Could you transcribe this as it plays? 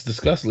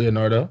discuss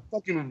Leonardo.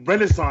 Fucking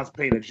Renaissance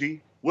painter,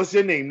 G. What's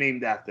your name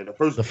named after? The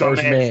first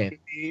man.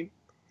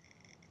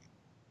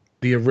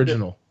 The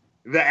original.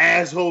 The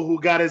asshole who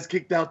got us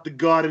kicked out the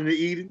Garden of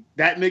Eden?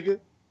 That nigga?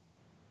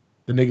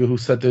 The nigga who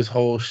set this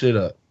whole shit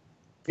up.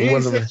 He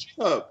ain't set shit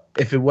up.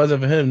 If it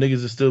wasn't for him,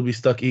 niggas would still be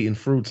stuck eating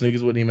fruits.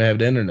 Niggas wouldn't even have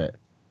the internet.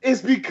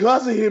 It's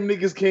because of him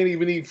niggas can't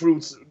even eat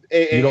fruits.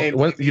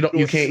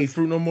 You can't eat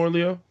fruit no more,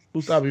 Leo?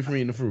 Who stopped you from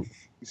eating the fruit?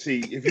 See,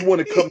 if you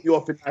want to cut me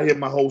off and not hear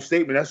my whole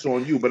statement, that's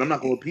on you. But I'm not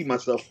going to repeat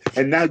myself.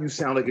 And now you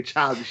sound like a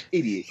childish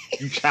idiot.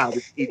 You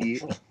childish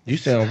idiot. You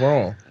sound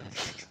wrong.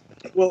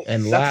 Well,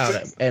 and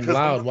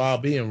loud while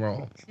being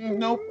wrong.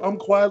 Nope, I'm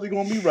quietly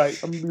going to be right.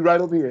 I'm going to be right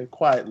over here,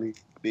 quietly,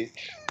 bitch.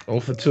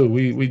 0 for 2.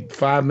 We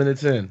 5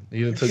 minutes in.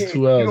 You took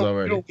 2 L's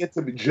already. You don't get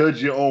to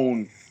judge your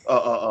own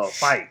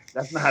fight.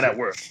 That's not how that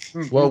works.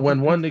 Well,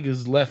 when one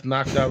nigga's left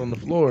knocked out on the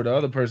floor, the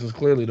other person's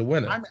clearly the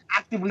winner. I'm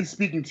actively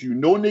speaking to you.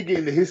 No nigga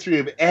in the history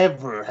of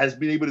ever has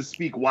been able to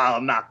speak while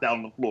I'm knocked out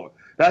on the floor.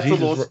 That's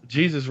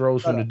Jesus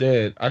rose from the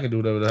dead. I can do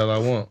whatever the hell I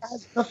want. It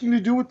has nothing to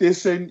do with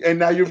this, and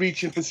now you're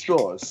reaching for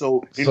straws.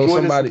 So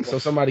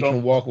somebody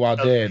can walk while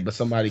dead, but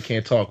somebody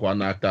can't talk while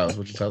knocked out. Is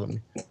what you're telling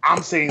me?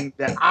 I'm saying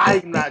that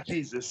I'm not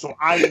Jesus, so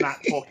I'm not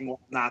talking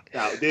while knocked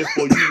out.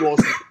 Therefore, you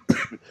also.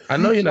 I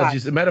know you're not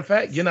Jesus. Matter of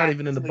fact, you're not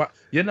even in the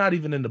You're not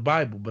even in the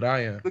Bible, but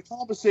I am. The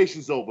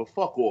conversation's over.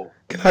 Fuck off.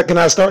 Can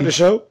I start the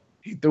show?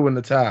 He threw in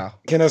the towel.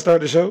 Can I start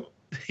the show?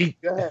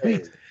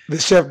 The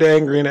Chef, the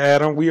Angry, and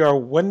Adam. We are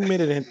 1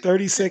 minute and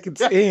 30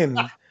 seconds in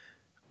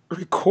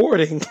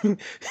recording.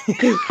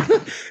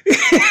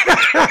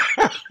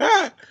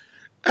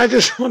 I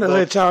just want to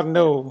let y'all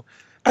know.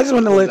 This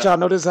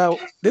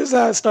is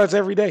how it starts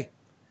every day.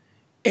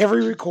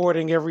 Every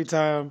recording, every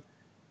time.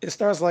 It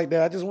starts like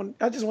that.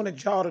 I just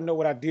wanted y'all to know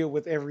what I deal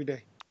with every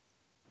day.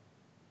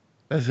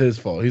 That's his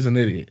fault. He's an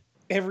idiot.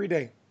 Every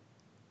day.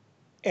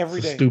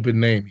 Every day. Stupid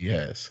name he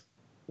has.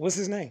 What's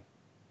his name?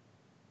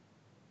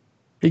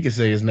 He can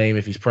say his name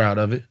if he's proud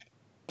of it.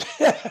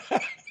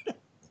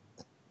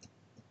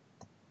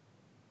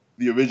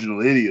 The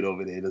original idiot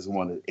over there doesn't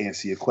want to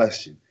answer your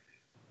question.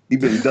 He's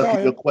been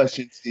ducking your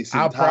questions.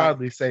 I'll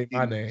proudly say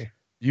my name.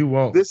 You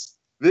won't.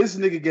 This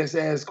nigga gets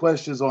asked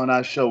questions on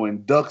our show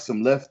and ducks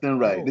them left and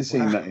right. This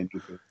ain't nothing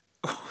different.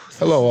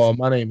 Hello, all.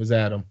 My name is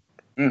Adam.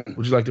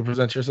 Would you like to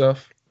present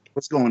yourself?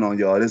 What's going on,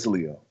 y'all? This is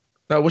Leo.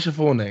 Now, what's your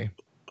full name?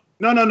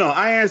 No.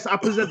 I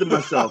presented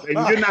myself, and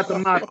you're not the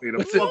moderator.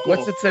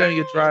 What's it say on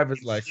your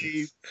driver's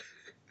license?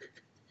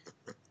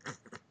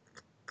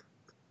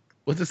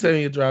 What's it say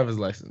on your driver's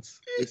license?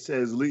 It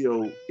says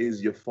Leo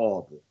is your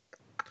father.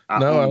 I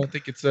don't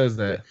think it says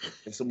that.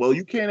 Well,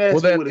 you can't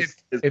ask me what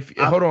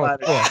hold on.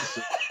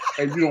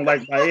 And you don't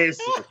like my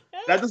answer.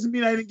 That doesn't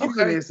mean I didn't give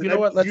you an answer. You know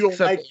what? Let's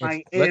accept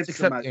my answer. Let's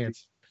accept the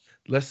answer.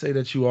 Let's say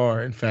that you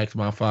are, in fact,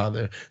 my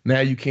father. Now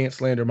you can't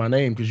slander my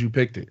name because you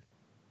picked it.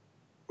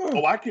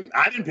 Oh, I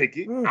didn't pick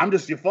it. I'm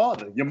just your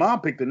father. Your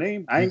mom picked the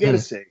name. I ain't got to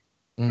say.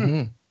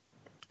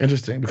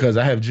 Interesting, because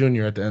I have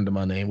Junior at the end of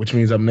my name, which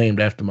means I'm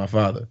named after my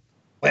father.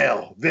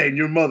 Well, then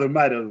your mother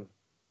might have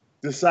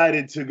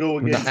decided to go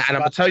against. And I'm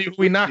gonna tell you,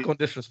 we not gonna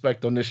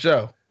disrespect on this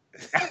show.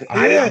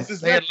 I didn't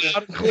disrespect it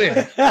loud and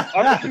clear.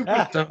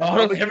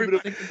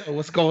 Everybody can know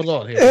what's going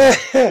on here.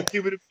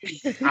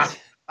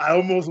 I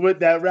almost went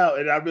that route,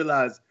 and I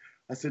realized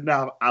I said,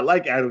 "Now I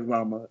like Adam's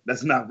mama.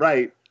 That's not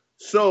right."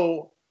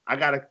 So I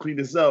gotta clean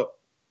this up.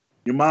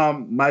 Your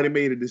mom might have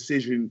made a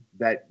decision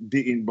that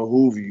didn't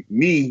behoove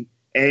me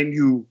and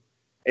you,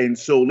 and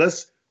so all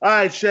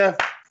right, Chef,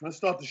 let's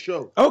start the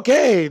show.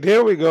 Okay,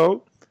 there we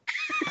go.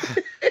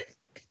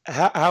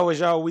 How was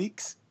y'all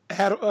weeks?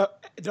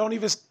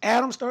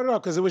 Adam started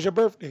off because it was your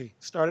birthday.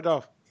 Started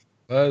off.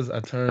 I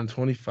turned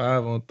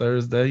 25 on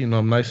Thursday.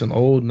 I'm nice and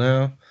old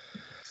now.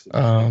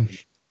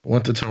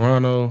 Went to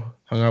Toronto,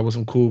 hung out with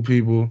some cool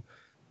people,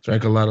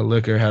 drank a lot of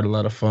liquor, had a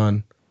lot of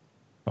fun.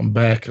 I'm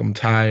back. I'm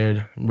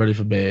tired. I'm ready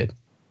for bed.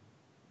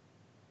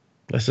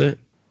 That's it.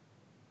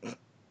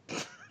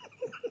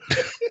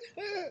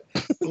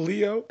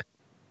 Leo?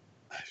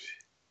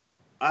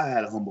 I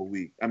had a humble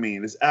week. I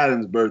mean, it's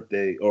Adam's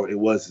birthday, or it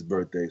was his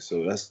birthday,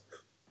 so that's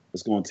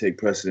going to take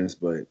precedence.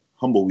 But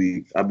humble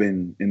week. I've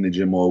been in the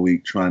gym all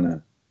week trying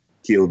to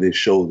heal this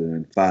shoulder,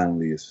 and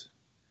finally it's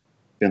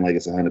been like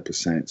it's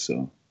 100%.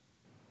 So,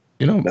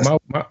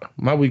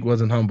 my week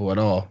wasn't humble at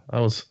all. I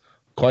was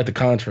quite the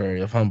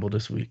contrary of humble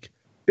this week.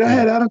 Go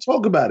ahead, Adam.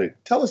 Talk about it.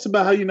 Tell us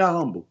about how you're not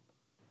humble.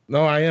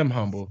 No, I am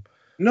humble.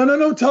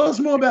 No. Tell us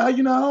more about how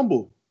you're not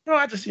humble. No,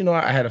 I just,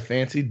 I had a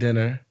fancy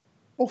dinner.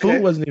 Okay.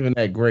 Food wasn't even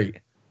that great.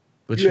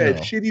 But you had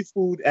shitty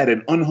food at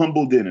an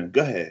unhumble dinner.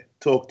 Go ahead.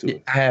 Talk to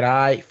us. I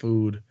had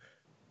food.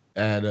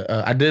 And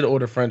I did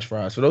order French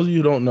fries. For those of you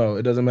who don't know,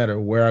 it doesn't matter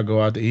where I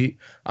go out to eat.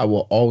 I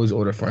will always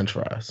order French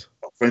fries.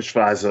 French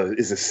fries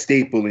is a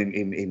staple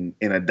in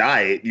a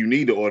diet. You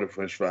need to order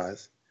French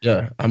fries.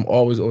 Yeah, I'm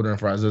always ordering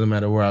fries. Doesn't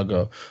matter where I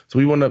go. So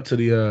we went up to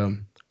the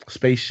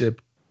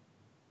spaceship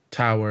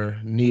tower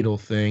needle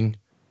thing.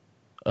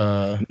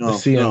 The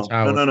CN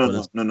Tower.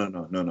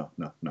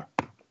 No.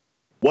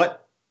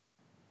 What?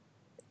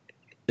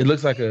 It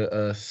looks like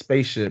a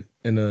spaceship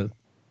in a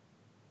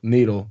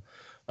needle.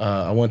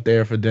 I went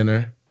there for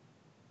dinner.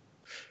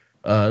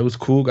 It was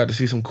cool. Got to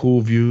see some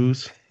cool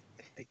views.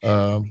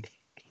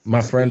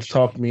 My friends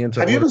talked me into.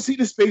 Have you ever seen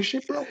a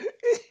spaceship, bro?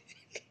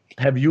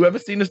 Have you ever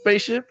seen a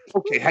spaceship?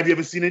 Okay. Have you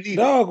ever seen a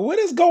needle? Dog, what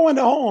is going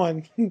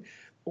on?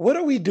 What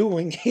are we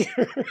doing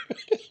here?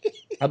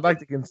 I'd like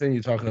to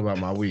continue talking about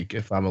my week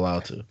if I'm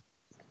allowed to.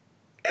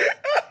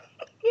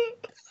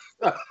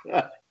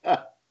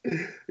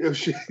 Yo,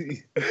 shit.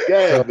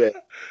 Yeah, man.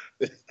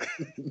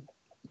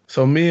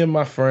 So me and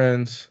my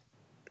friends,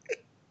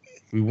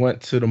 we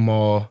went to the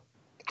mall.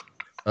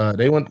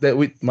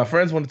 My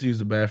friends wanted to use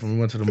the bathroom. We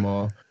went to the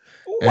mall.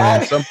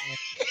 And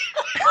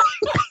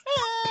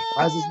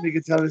why is this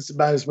nigga telling us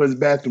about his first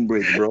bathroom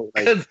break, bro?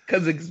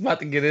 Because it's about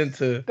to get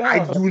into.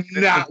 I do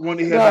not want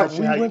to hear about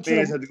shit. How your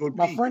fans had to go pee.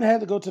 My friend had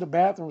to go to the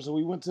bathroom, so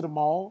we went to the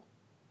mall.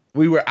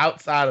 We were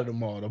outside of the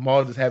mall. The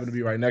mall just happened to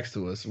be right next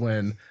to us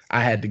when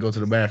I had to go to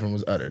the bathroom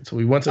was uttered. So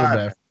we went to the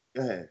bathroom.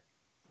 Go ahead.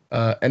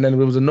 And then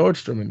there was a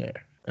Nordstrom in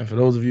there. And for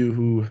those of you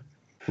who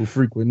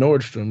frequent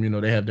Nordstrom, you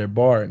know, they have their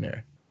bar in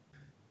there.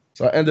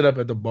 So I ended up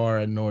at the bar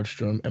at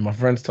Nordstrom, and my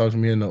friends talked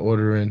me into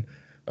ordering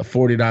a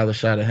 $40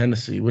 shot of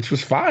Hennessy, which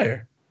was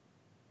fire.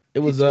 It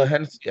was a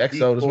Hennessy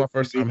XO. This is my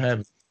first time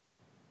having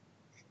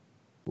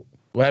it.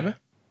 What happened?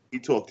 He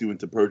talked you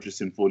into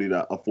purchasing a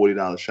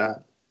 $40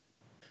 shot.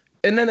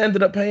 And then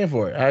ended up paying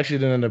for it. I actually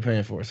didn't end up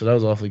paying for it. So that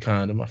was awfully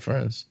kind of my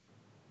friends.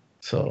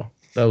 So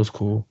that was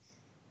cool.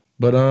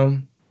 But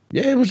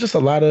yeah, it was just a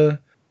lot of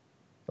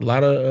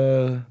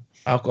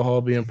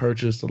alcohol being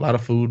purchased, a lot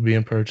of food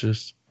being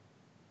purchased.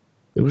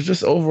 It was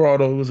just overall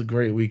though, it was a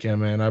great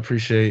weekend, man. I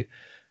appreciate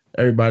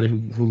everybody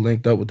who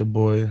linked up with the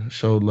boy,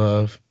 showed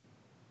love.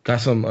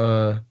 Got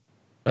to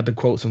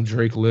quote some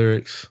Drake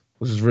lyrics,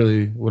 which is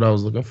really what I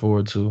was looking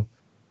forward to.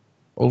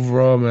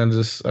 Overall, man, I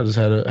just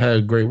had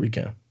a great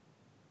weekend.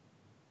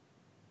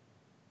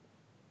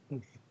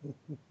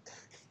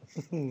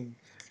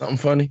 Something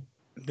funny?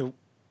 Nope.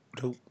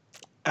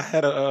 I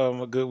had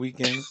a good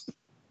weekend.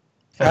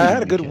 I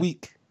had a good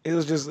week. It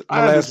was just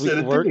my last week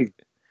of work.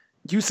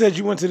 You said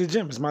you went to the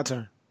gym. It's my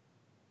turn.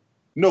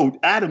 No,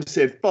 Adam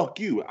said, fuck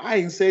you. I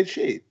ain't said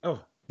shit. Oh.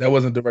 That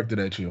wasn't directed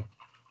at you.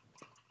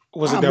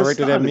 Was it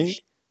directed at me?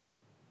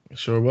 It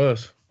sure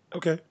was.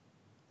 Okay.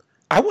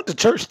 I went to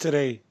church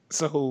today,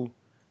 so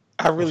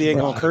I really ain't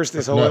gonna curse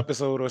this whole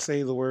episode or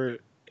say the word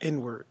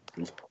N-word.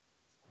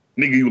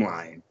 Nigga, you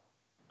lying.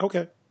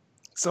 Okay.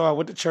 So I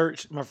went to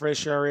church. My friend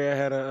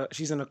Sharia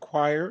she's in a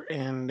choir,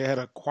 and they had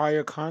a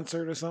choir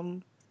concert or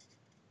something.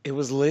 It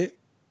was lit.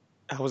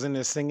 I was in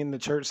there singing the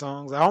church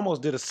songs. I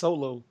almost did a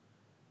solo,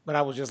 but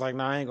I was just like,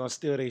 nah, I ain't gonna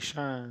steal they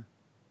shine.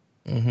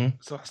 Mm-hmm.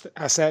 So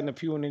I sat in the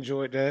pew and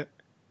enjoyed that.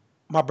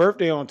 My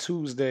birthday on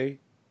Tuesday.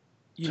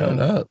 Turn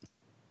up.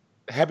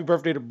 Happy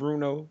birthday to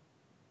Bruno.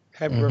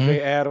 Happy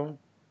birthday, Adam.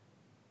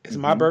 It's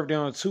my birthday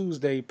on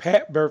Tuesday.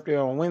 Pat's birthday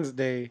on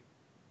Wednesday.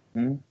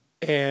 Mm-hmm.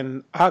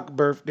 And Ak's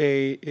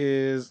birthday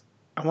is,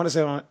 I want to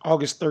say, on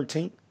August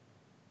 13th.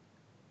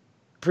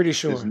 Pretty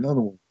sure. There's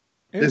another one.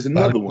 There's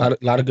another one. A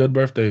lot of good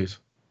birthdays.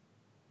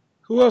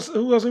 Who else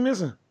we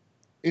missing?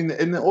 In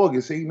the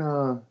August, ain't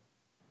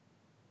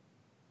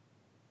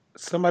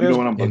somebody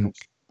else.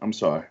 I'm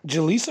sorry.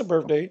 Jaleesa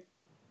birthday.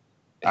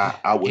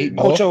 I wouldn't.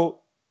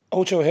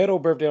 Ocho Hedo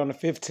birthday on the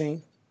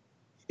 15th.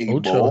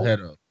 Ocho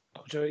Hedo.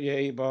 Ocho, yeah,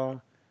 8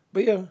 ball.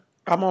 But yeah,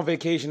 I'm on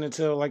vacation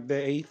until like the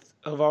 8th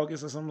of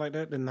August or something like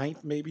that. The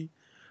 9th maybe.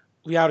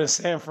 We out in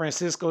San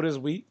Francisco this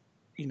week.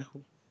 You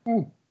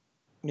know.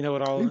 You know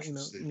what all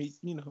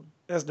you know.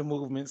 That's the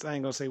movements. I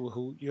ain't gonna say with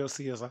who. You'll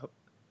see us out.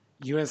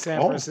 You in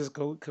San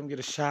Francisco, come get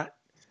a shot.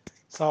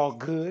 It's all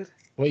good.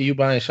 Wait, you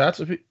buying shots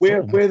with people?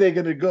 Where are they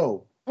gonna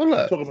go? Hold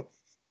up.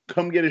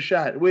 Come get a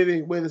shot. Where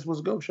they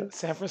supposed to go, shot?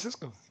 San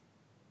Francisco.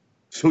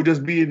 So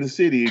just be in the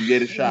city and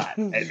get a shot,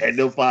 and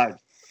they'll find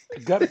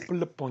you. Gotta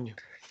pull up on you.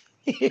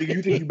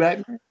 You think you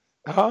Batman?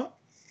 Huh?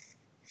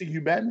 Think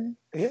you Batman?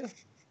 Yeah,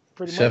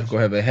 pretty Chef much.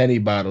 gonna have a Henny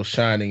bottle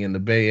shining in the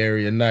Bay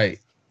Area night,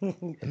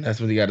 and that's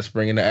when he got to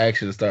spring into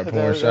action and start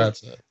pouring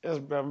shots up. That's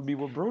gonna be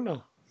with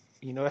Bruno.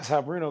 You know, that's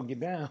how Bruno get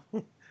down.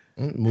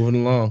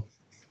 Moving along.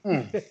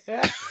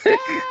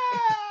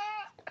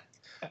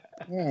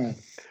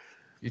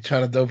 You're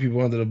trying to throw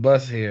people under the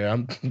bus here.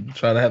 I'm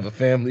trying to have a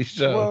family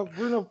show.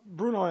 Well,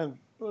 Bruno, and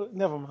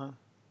never mind.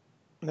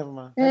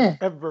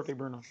 Happy birthday,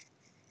 Bruno.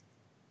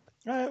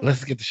 Right.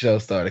 Let's get the show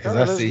started because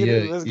I see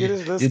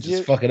you're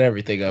just fucking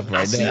everything up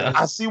right now.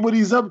 I see what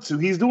he's up to.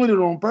 He's doing it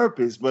on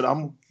purpose, but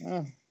I'm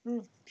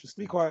just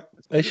be quiet.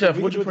 Hey, Chef,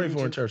 what you praying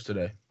for in church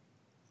today?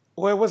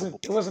 Well,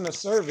 it wasn't a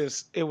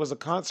service. It was a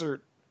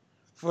concert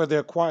for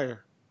their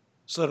choir.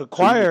 So the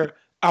choir,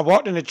 I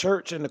walked in the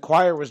church and the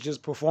choir was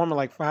just performing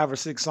like 5 or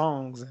 6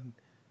 songs, and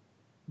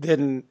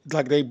then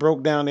like they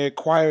broke down their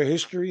choir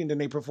history, and then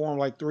they performed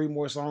like 3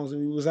 more songs,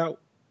 and we was out.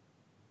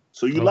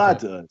 So you lied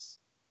to us.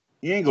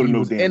 You ain't go to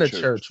no damn in a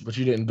church, but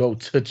you didn't go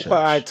to church.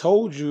 But I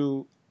told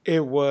you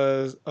it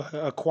was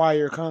a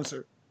choir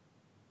concert.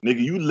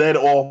 Nigga, you led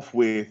off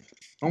with.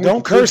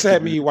 Don't curse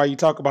at me while you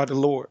talk about the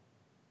Lord.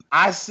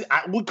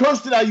 What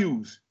curse did I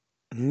use?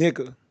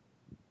 Nigga.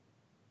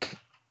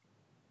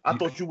 I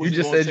thought you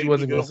just said you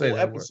wasn't going gonna say to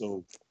that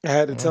episode. I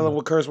had to tell him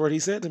what curse word he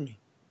said to me.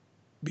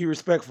 Be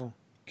respectful.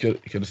 Could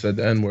have said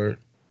the N word.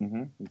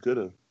 You could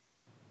have.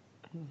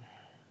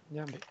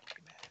 Yeah,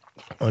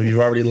 Oh, you've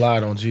already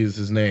lied on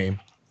Jesus' name.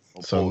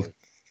 So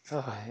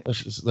oh,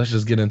 let's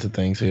just get into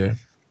things here.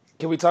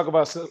 can we talk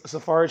about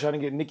Safari trying to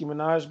get Nicki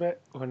Minaj back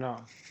or no?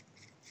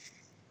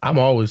 I'm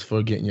always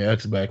for getting your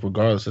ex back,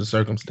 regardless of the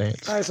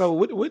circumstance. All right, so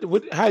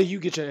what how do you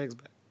get your ex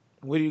back?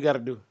 What do you got to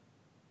do?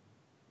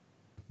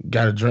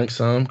 Got to drink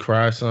some,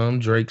 cry some,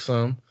 Drake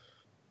some.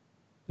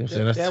 You know what I'm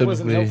saying? That's that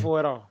wasn't typically helpful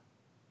at all.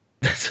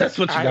 that's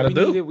what you got to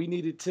do. We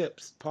needed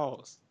tips.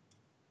 Pause.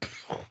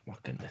 Oh my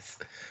goodness.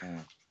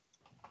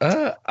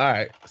 All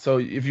right. So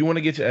if you want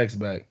to get your ex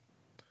back,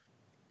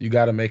 you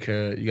gotta make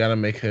her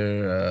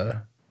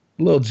a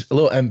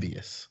little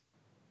envious.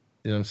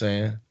 You know what I'm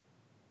saying?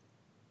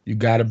 You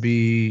gotta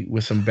be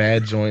with some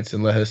bad joints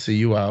and let her see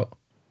you out.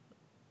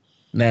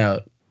 Now,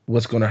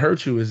 what's gonna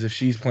hurt you is if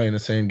she's playing the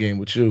same game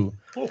with you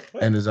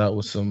and is out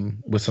with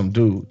some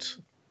dudes.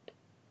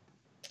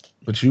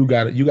 But you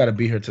gotta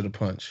beat her to the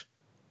punch.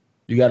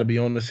 You gotta be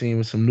on the scene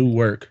with some new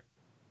work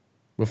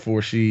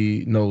before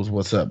she knows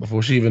what's up,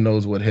 before she even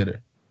knows what hit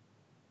her.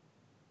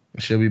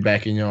 She'll be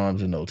back in your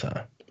arms in no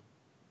time.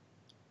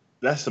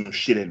 That's some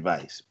shit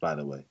advice, by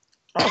the way.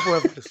 Awful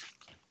advice.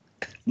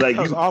 Like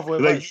That was awful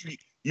advice.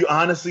 you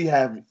honestly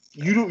have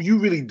you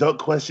really duck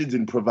questions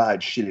and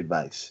provide shit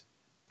advice.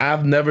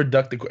 I've never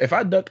ducked if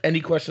I duck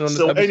any question on this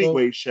episode. So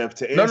anyway, Chef,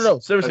 to answer no,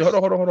 seriously, hold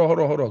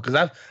on,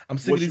 because I'm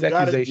sick of these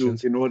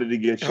accusations. In order to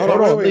get Hold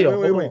on, wait.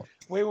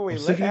 I'm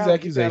sick of these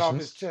accusations. Get that off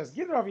his chest.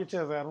 Get it off your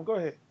chest, Adam. Go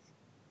ahead.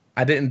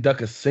 I didn't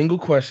duck a single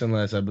question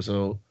last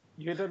episode.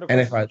 You didn't duck And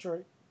a if question, Troy.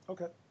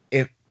 Okay.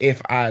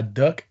 If I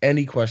duck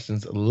any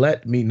questions,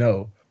 let me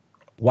know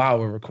while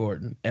we're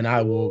recording, and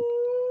I will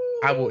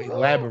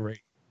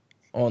elaborate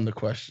on the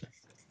question.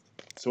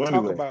 So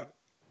anyway, talk about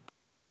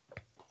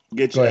it.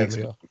 Get your ex.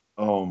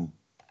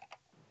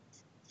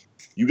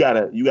 You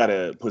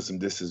gotta put some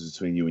distance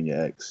between you and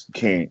your ex.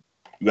 You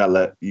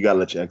gotta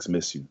let your ex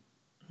miss you.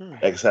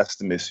 Ex has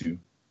to miss you.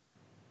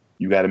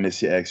 You gotta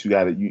miss your ex.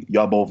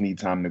 Y'all both need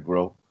time to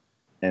grow,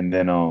 and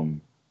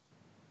then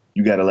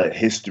you gotta let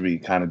history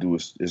kind of do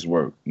its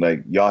work.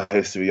 Like y'all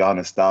history, y'all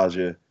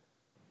nostalgia,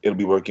 it'll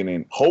be working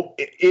in hope.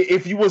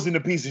 If you wasn't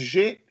a piece of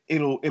shit,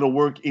 it'll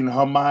work in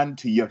her mind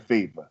to your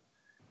favor,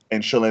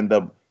 and she'll end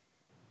up,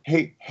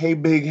 hey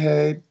big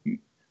head,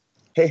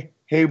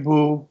 hey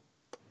boo.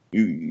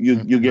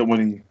 You'll get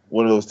one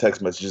of those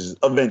text messages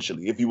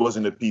eventually. If you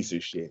wasn't a piece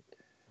of shit,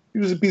 if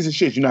you was a piece of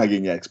shit, you're not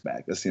getting your ex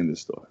back. That's the end of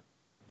the story.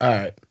 All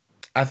right,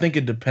 I think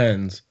it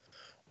depends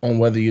on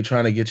whether you're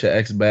trying to get your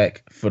ex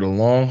back for the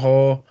long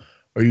haul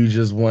or you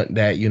just want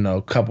that,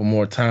 couple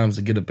more times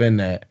to get up in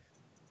that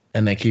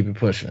and then keep it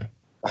pushing.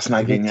 That's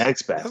not getting your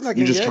ex back. That's not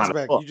getting your ex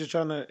back. You're just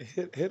trying to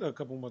hit a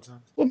couple more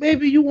times. Well,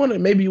 maybe you want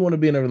to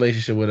be in a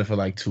relationship with her for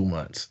like 2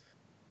 months.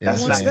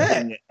 That's not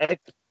getting your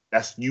ex.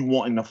 That's you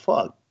wanting to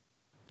fuck.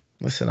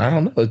 Listen, I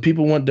don't know.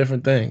 People want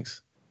different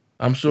things.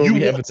 I'm sure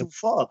you want to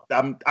fuck.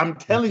 I'm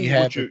telling you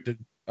what you.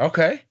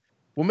 Okay.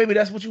 Well, maybe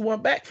that's what you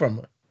want back from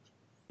her.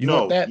 You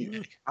want that?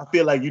 I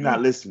feel like you're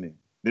not listening.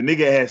 The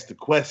nigga asked the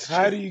question.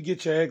 How do you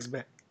get your ex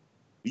back?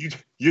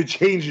 You're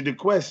changing the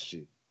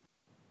question.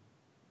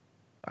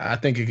 I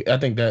think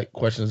that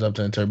question is up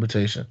to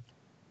interpretation.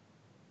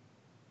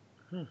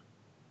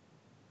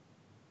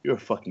 You're a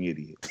fucking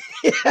idiot.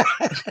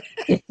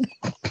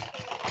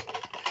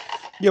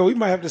 Yo, we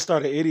might have to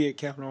start an idiot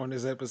counter on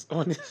this episode,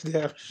 on this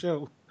damn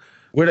show.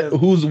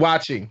 Who's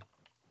watching?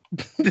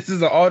 This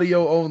is an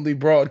audio only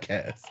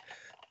broadcast.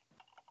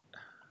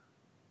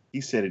 He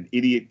said an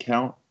idiot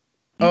count.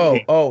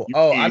 I thought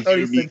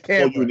he said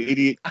camera. You an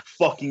idiot,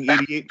 fucking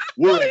idiot.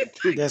 We're at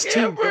 2. That's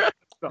 2.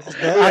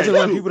 I just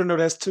want people to know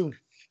that's 2.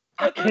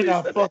 I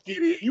cannot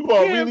fucking. You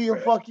are really a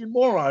fucking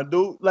moron,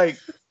 dude. Like,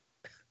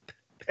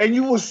 and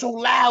you were so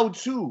loud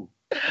too.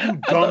 You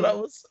dumb. I thought I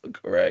was so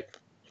correct.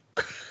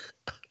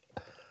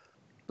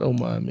 Don't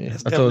mind me.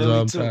 I told you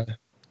I'm tired.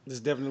 It's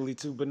definitely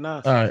 2, but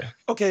nah. All right.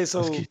 Okay,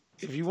 so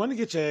if you want to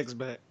get your ex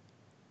back,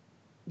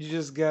 you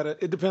just gotta.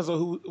 It depends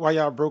on why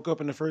y'all broke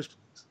up in the first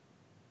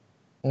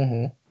place.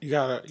 Mm-hmm.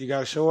 You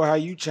gotta show her how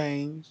you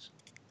changed.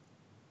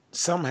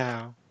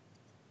 Somehow,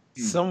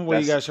 some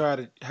way you gotta show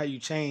her how you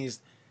changed,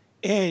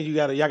 and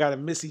y'all gotta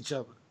miss each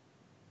other.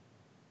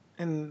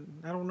 And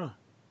I don't know.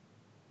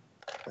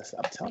 I'm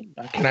telling you.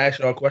 Can I ask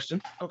y'all a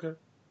question? Okay.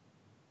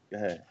 Go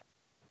ahead.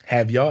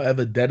 Have y'all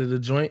ever deaded a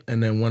joint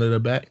and then wanted her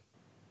back?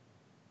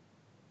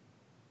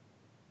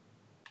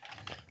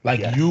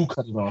 Like you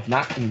cut it off,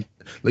 not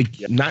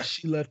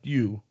she left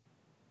you.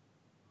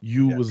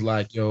 You was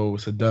like, yo,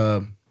 it's a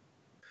dub.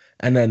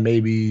 And then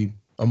maybe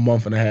a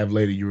month and a half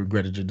later, you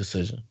regretted your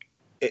decision.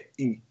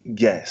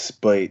 Yes,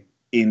 but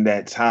in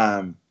that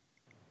time,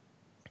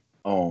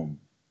 the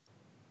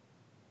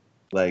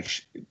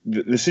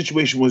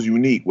situation was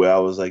unique where I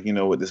was like, you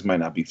know what, this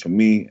might not be for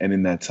me. And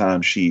in that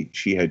time, she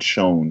had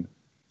shown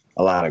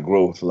a lot of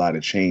growth, a lot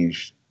of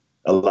change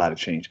a lot of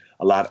change,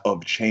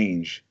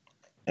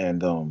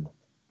 and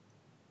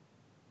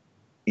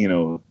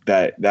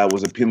that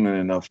was appealing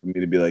enough for me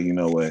to be like, you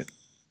know what,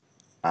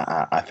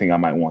 I think I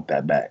might want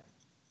that back.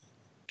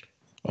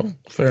 Oh,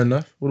 fair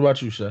enough. What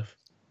about you, Chef?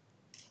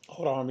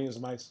 Hold on, me and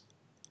some ice.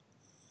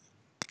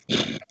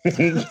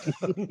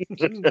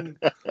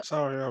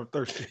 Sorry, I'm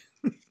thirsty.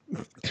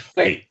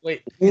 Wait.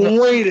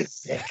 Wait a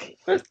second.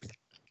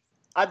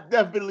 I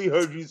definitely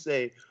heard you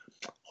say,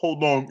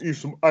 "Hold on, eat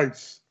some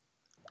ice."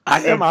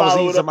 I was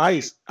eating some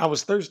ice. I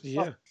was thirsty.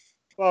 Yeah.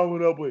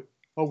 Following up with,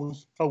 I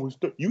was.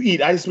 You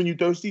eat ice when you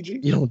thirsty, G?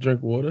 You don't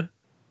drink water?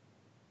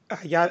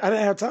 Yeah, I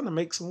didn't have time to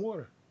make some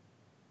water.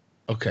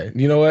 Okay,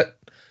 you know what?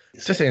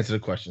 Just answer the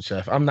question,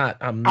 Chef. I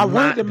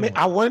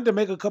wanted to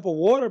make a cup of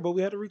water, but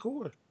we had to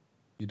record.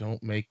 You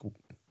don't make.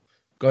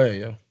 Go ahead,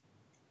 yo.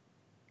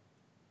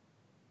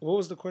 What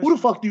was the question? Who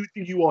the fuck do you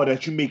think you are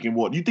that you making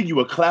water? You think you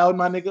a cloud,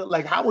 my nigga?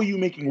 Like, how are you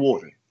making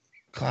water?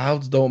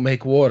 Clouds don't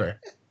make water.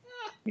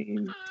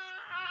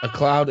 A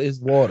cloud is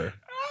water.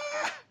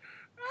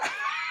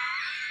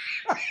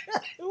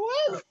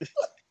 What?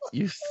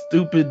 You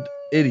stupid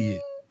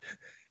idiot.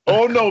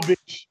 Oh no,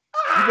 bitch.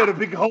 You better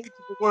pick a whole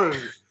different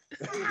word.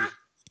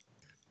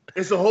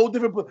 It's a whole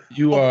different.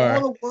 You are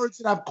all the words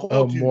that I've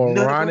called a you.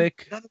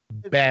 moronic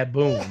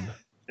baboon.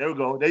 There you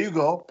go. There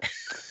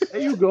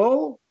you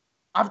go.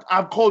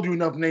 I've called you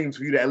enough names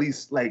for you to at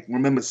least like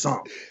remember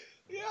some.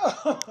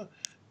 Yeah.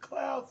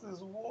 Clouds is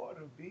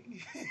water,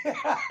 B.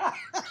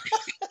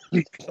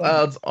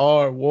 Clouds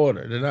are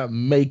water. They're not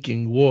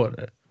making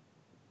water.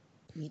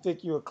 You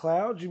think you're a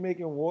cloud? You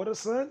making water,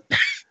 son?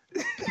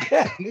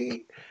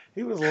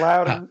 he was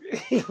loud.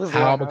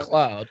 How I'm a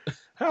cloud.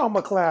 How I'm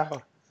a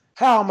cloud.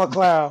 How I'm a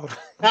cloud.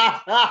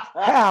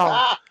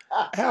 How?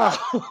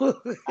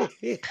 But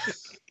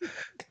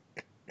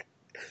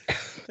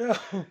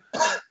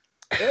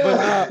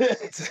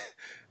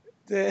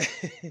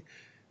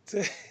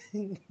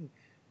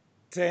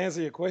to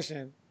answer your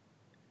question,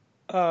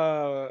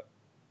 a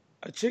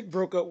chick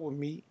broke up with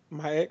me.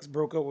 My ex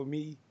broke up with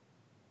me.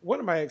 One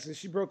of my exes,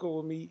 she broke up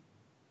with me,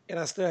 and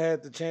I still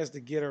had the chance to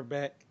get her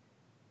back.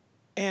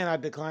 And I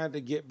declined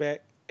to get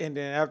back. And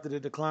then after the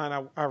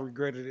decline, I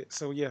regretted it.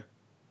 So yeah.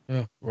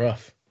 Yeah,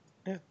 rough.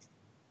 Yeah,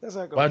 that's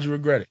how it goes. Why'd you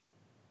regret it?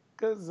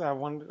 Because I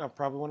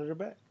probably wanted her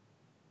back.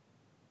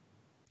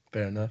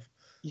 Fair enough.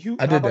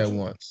 I did that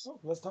once. Oh,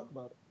 let's talk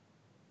about it.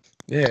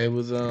 Yeah, it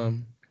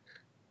wasn't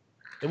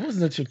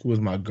a chick who was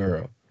my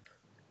girl,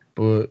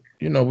 but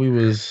we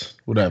was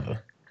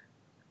whatever.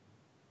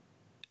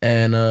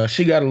 And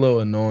she got a little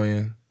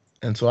annoying,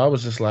 and so I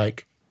was just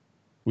like,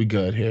 "We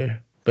good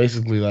here."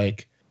 Basically,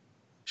 like,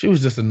 she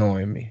was just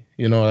annoying me.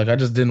 Like I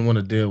just didn't want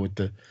to deal with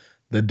the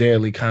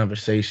daily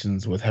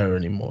conversations with her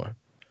anymore.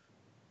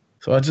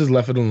 So I just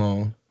left it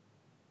alone.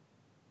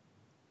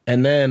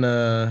 And then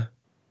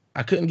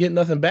I couldn't get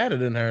nothing better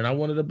than her, and I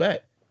wanted her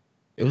back.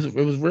 It was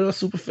real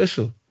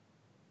superficial.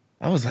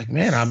 I was like,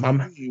 man,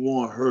 You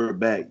want her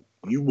back?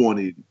 You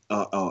wanted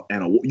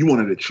you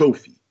wanted a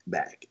trophy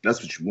back.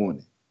 That's what you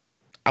wanted.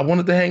 I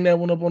wanted to hang that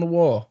one up on the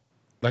wall,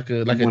 like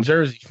a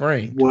jersey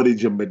frame. You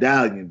wanted your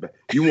medallion back.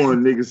 You wanted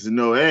niggas to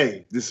know,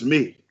 hey, this is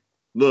me.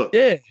 Look,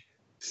 yeah,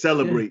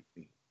 celebrate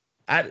me.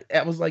 I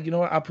was like, you know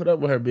what? I put up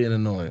with her being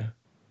annoying.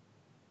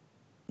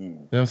 You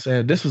know what I'm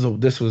saying? This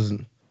was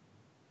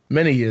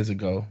many years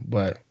ago,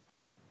 but.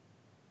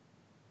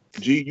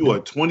 G, you are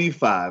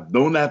 25.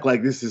 Don't act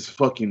like this is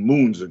fucking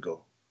moons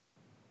ago.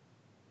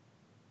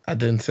 I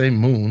didn't say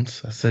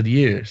moons. I said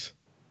years.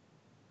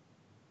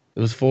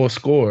 It was 4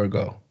 score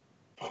ago.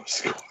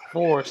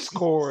 4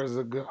 scores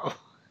ago.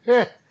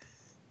 So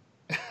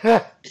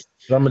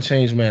I'm a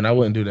changed man. I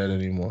wouldn't do that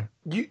anymore.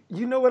 You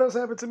know what else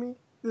happened to me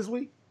this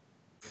week?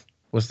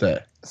 What's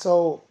that?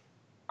 So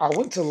I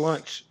went to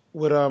lunch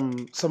with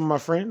some of my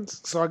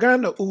friends. So I got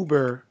in the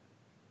Uber.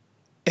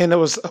 And there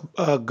was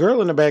a girl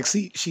in the back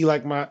seat. She I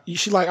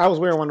was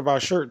wearing one of our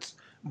shirts.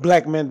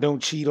 Black Men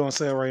Don't Cheat on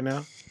sale right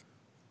now.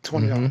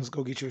 $20.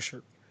 Go get you a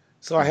shirt.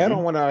 So I had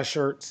on one of our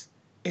shirts,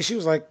 and she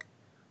was like,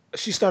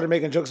 she started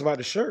making jokes about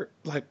the shirt.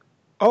 Like,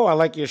 oh, I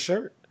like your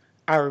shirt.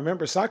 I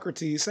remember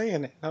Socrates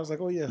saying that. I was like,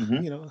 oh yeah,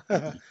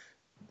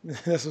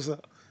 that's what's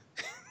up.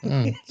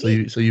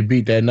 So you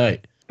beat that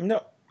night?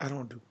 No, I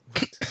don't do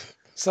it.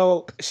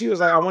 So she was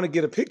like, I want to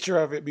get a picture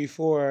of it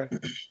before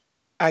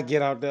I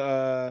get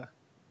out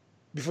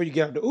before you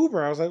get out the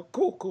Uber. I was like,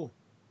 cool.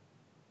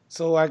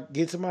 So I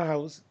get to my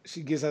house.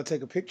 She gets out to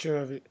take a picture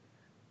of it.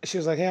 She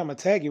was like, hey, I'm going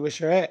to tag you. What's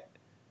your at?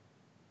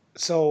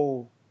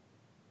 So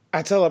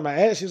I tell her my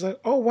at. She was like,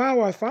 oh,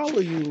 wow, I follow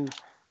you.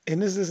 And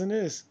this, and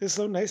this. It's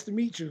so nice to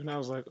meet you. And I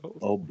was like,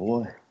 oh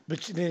boy. But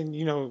then,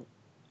 you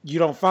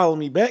don't follow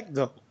me back,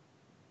 though.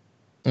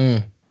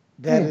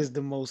 That is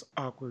the most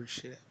awkward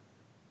shit.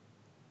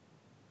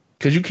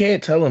 Because you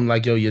can't tell them,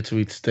 like, yo, your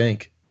tweets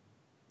stink.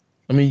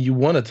 I mean, you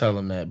want to tell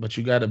them that, but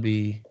you got to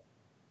be,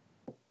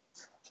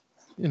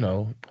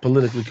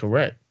 politically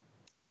correct.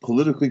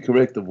 Politically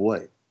correct of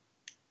what?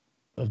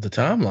 Of the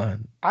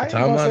timeline. The I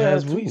timeline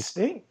has tweets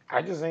stink.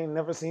 I just ain't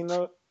never seen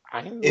her.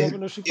 I didn't never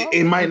know she followed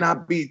it me. might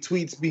not be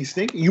tweets be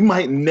stinking. You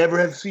might never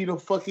have seen a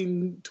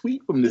fucking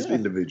tweet from this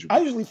individual. I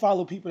usually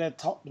follow people that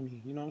talk to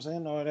me. You know what I'm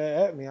saying? Or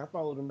that at me. I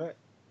follow them back.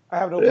 I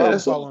have no problem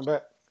following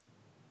back.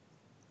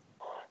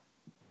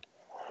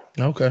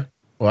 Okay.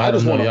 Well, I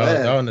don't know.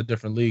 Y'all in a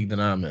different league than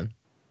I'm in.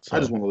 So. I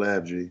just want to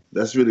laugh, G.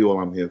 That's really all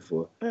I'm here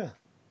for. Yeah.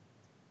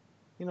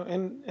 You know,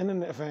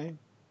 internet fame.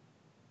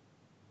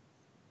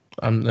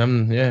 I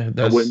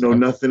wouldn't know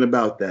nothing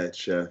about that,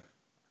 Chef.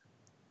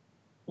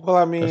 Well,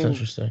 I mean, that's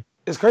interesting.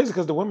 It's crazy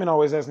because the women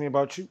always ask me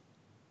about you.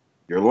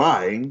 You're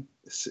lying.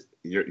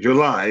 You're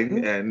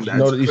lying, and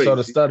that's you saw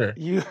the stutter.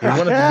 He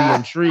wanted to be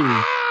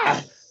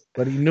intrigued,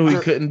 but he knew he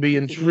couldn't be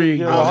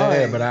intrigued on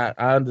air. But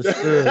I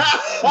understood.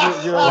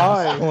 You're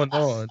lying. What's going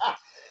on?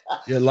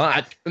 You're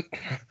lying.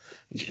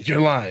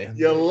 You're lying.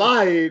 You're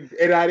lying,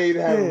 and I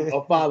didn't have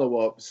a follow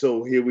up.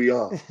 So here we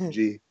are,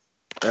 G.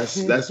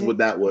 That's what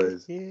that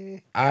was.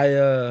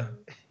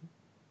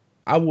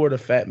 I wore the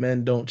Fat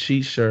Men Don't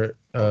Cheat shirt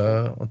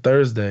on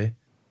Thursday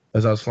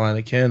as I was flying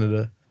to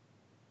Canada,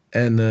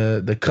 and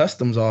the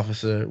customs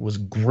officer was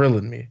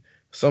grilling me.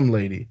 Some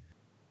lady,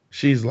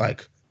 she's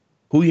like,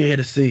 "Who you here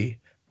to see?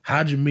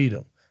 How'd you meet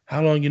them?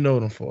 How long you know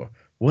them for?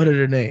 What are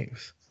their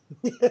names?"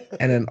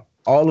 And then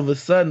all of a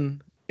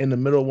sudden, in the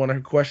middle of one of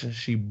her questions,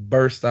 she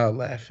burst out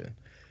laughing,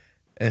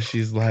 and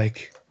she's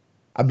like,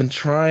 "I've been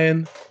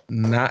trying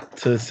not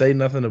to say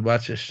nothing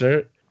about your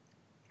shirt,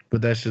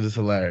 but that shit is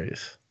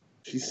hilarious."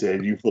 She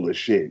said, "You full of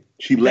shit."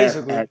 She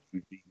laughed at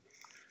you.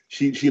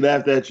 She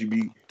laughed at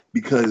you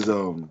because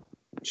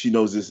she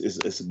knows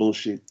it's a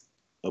bullshit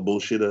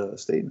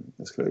statement.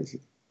 That's crazy.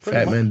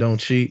 Fat men don't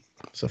cheat.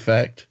 It's a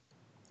fact.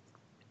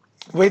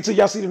 Wait till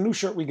y'all see the new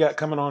shirt we got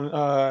coming on.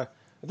 I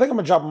think I'm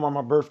gonna drop them on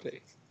my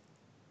birthday,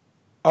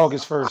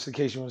 August 1st. In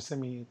case you want to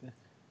send me anything.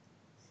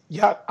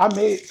 Yeah, I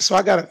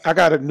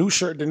got a new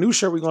shirt. The new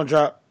shirt we're gonna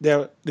drop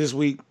this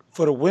week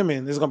for the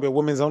women. This is gonna be a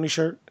women's only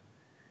shirt.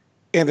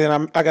 And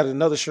then I got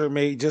another shirt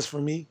made just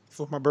for me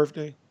for my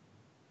birthday.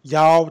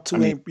 Y'all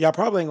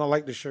probably ain't gonna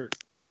like the shirt.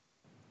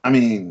 I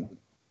mean,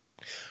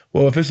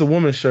 well, if it's a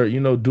woman's shirt, you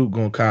know Duke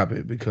gonna cop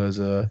it because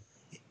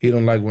he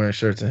don't like wearing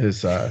shirts in his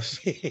size.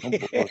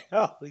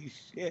 Holy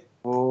shit!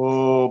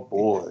 Oh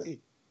boy!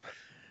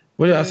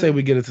 What y'all say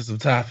we get into some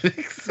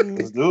topics?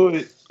 Let's do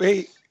it.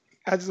 Wait,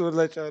 I just want to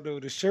let y'all know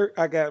the shirt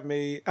I got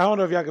made. I don't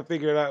know if y'all can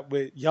figure it out,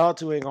 but y'all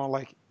two ain't gonna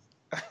like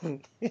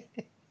it.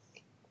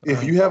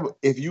 If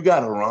you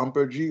got a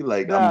romper, G,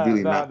 like I'm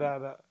really not.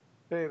 Nah.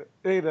 They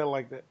ain't nothing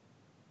like that.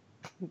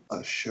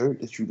 A shirt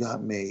that you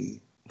got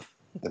made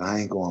that I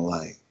ain't gonna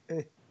like.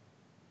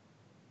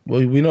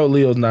 Well, we know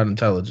Leo's not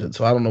intelligent,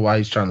 so I don't know why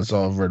he's trying to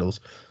solve riddles.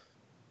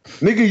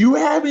 Nigga, you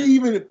haven't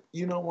even.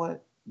 You know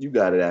what? You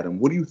got it, Adam.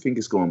 What do you think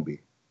it's gonna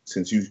be?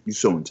 Since you're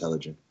so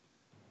intelligent.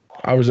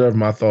 I reserve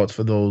my thoughts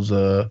for those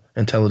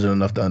intelligent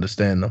enough to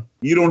understand them.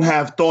 You don't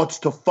have thoughts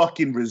to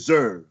fucking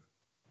reserve.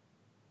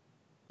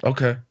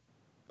 Okay.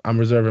 I'm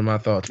reserving my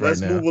thoughts right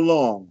now. Let's move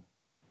along.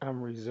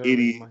 I'm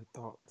reserving my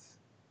thoughts.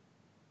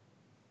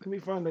 Let me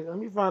find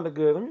a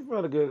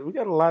good. We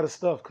got a lot of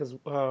stuff because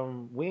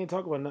we ain't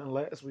talking about nothing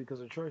last week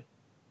because of Trey.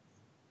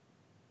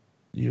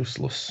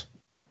 Useless.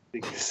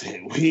 Nigga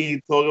said we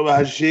ain't talking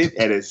about shit,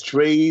 and it's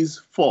Trey's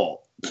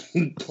fault.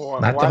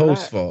 Not the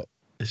host's fault.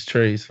 It's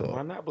Trey's fault.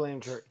 Why not blame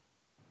Trey?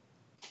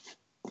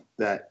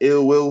 That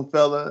ill will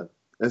fella,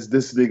 that's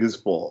this nigga's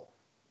fault.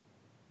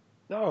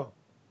 No,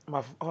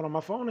 my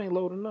phone ain't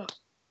loading up.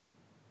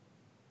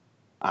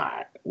 All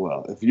right.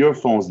 Well, if your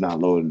phone's not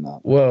loading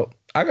up. Well,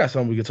 I got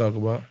something we could talk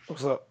about.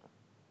 What's up?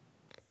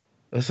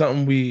 It's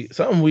something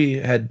we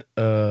had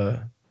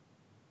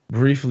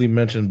briefly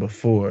mentioned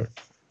before.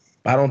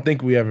 I don't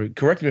think we ever,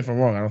 correct me if I'm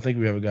wrong, I don't think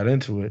we ever got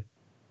into it.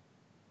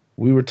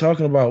 We were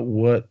talking about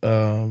what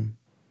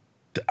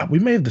we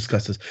may have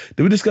discussed this.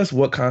 Did we discuss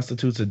what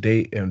constitutes a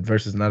date and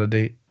versus not a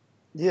date?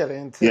 Yeah, the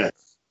intent.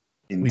 Yes.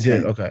 We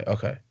did.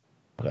 Okay.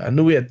 I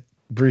knew we had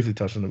briefly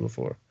touched on it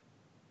before.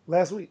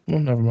 Last week. Well,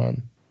 never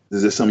mind.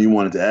 Is there something you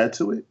wanted to add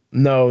to it?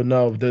 No.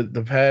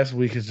 The past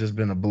week has just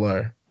been a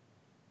blur.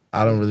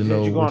 I don't really know.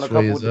 Did you go on a which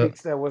way couple is of dates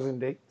up. that wasn't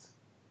dates?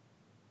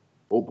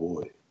 Oh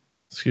boy.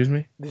 Excuse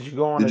me? Did you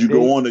go on? Did you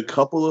go on a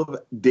couple of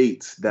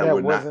dates that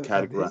were not wasn't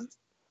categorized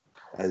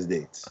as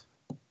dates?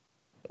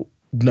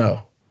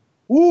 No.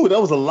 Ooh, that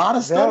was a lot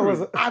of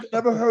stuttering. I've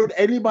never heard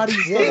anybody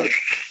stutter.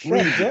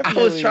 I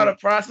was trying to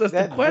process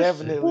the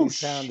question. That definitely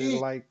sounded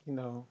like,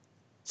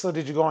 So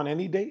did you go on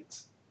any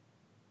dates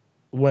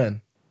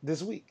When?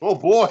 this week? Oh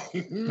boy.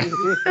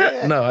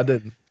 No, I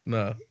didn't.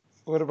 No.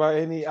 What about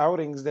any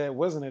outings that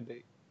wasn't a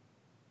date?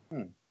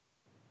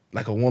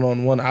 Like a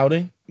one-on-one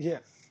outing? Yeah.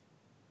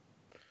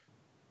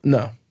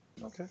 No.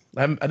 Okay.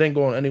 I didn't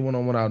go on any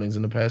one-on-one outings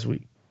in the past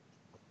week.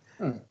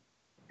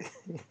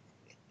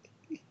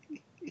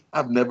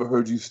 I've never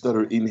heard you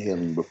stutter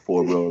inhaling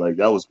before, bro. Like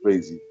that was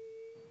crazy.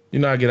 You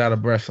know I get out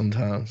of breath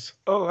sometimes.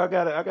 Oh, I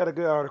got a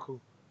good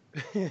article.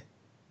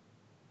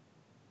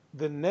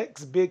 The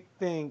next big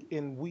thing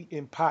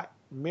in pot,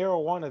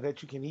 marijuana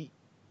that you can eat.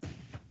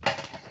 I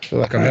feel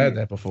like I've had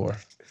that before.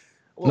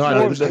 Well, no,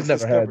 I've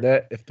never had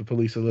that. If the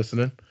police are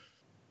listening.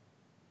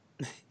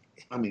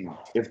 I mean,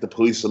 if the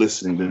police are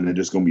listening, then they're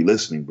just gonna be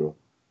listening, bro.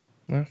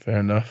 Fair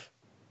enough.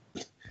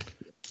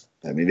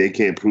 I mean, they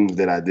can't prove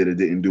that I did or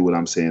didn't do what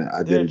I'm saying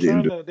I did or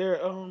didn't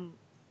do.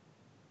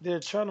 They're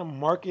trying to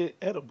market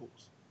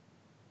edibles.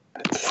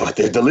 But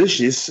they're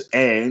delicious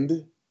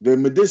and they're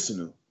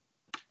medicinal.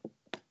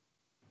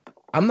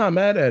 I'm not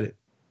mad at it,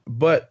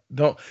 but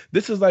don't.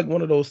 This is like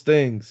one of those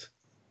things.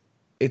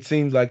 It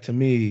seems like to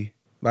me,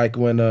 like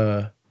when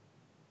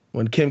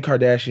Kim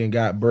Kardashian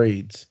got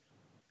braids,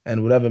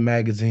 and whatever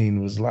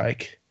magazine was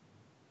like,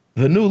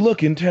 the new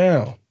look in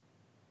town,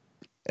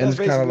 and That's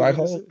it's kind of like,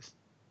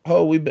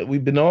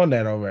 we've been on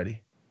that already.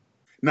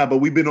 No, but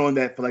we've been on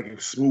that for like a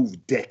smooth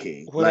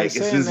decade. Well, like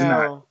they're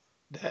saying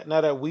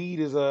now that weed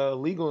is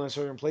legal in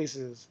certain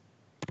places,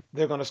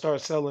 they're gonna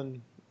start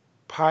selling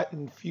pot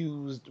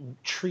infused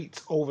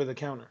treats over the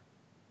counter.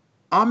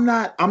 I'm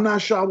not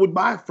sure I would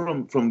buy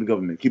from the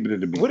government. Keep it in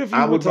the beat. What if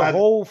you went to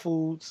Whole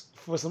Foods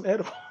for some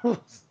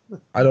edibles?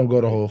 I don't go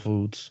to Whole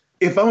Foods.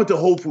 If I went to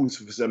Whole Foods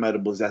for some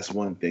edibles, that's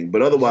one thing.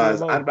 But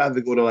otherwise, I'd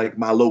rather go to like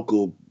my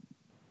local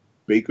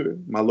baker,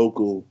 my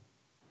local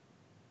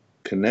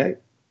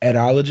Connect.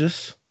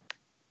 Edologist?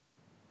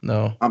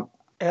 No.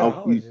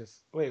 Edologist.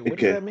 Wait, what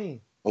does that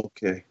mean?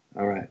 Okay.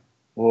 All right.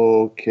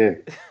 Okay.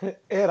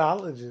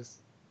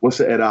 Edologist. What's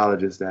an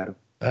edologist, Adam?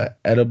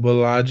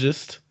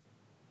 Edibologist?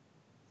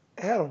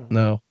 Adam.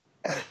 No.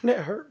 That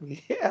hurt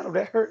me. Adam,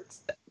 that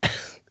hurts.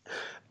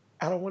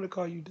 I don't want to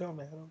call you dumb,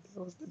 Adam.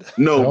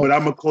 No, but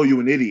I'm going to call you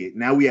an idiot.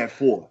 Now we have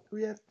 4.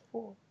 We have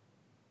 4.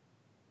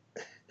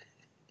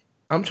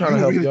 I'm trying to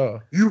help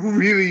y'all. You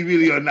really,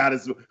 really are not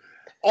as...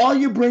 All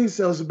your brain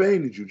cells are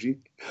banned,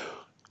 Eugene.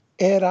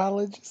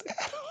 Edologist.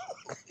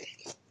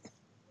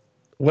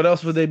 What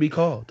else would they be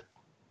called?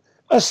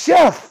 A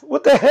chef.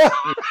 What the hell?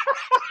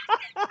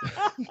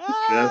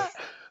 Chef.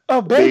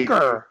 A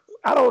baker.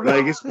 I don't know.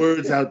 Like, it's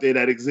words out there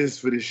that exist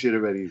for this shit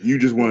already. You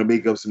just want to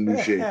make up some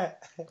new shit.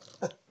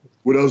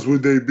 What else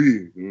would they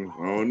be?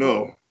 I don't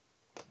know.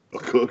 A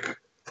cook.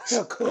 It's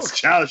a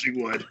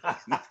challenging one.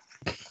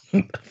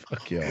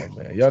 Fuck y'all,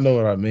 man. Y'all know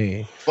what I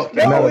mean. Fuck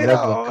You're not a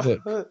regular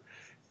cook.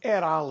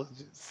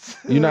 Edologist.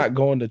 You're not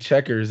going to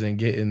Checkers and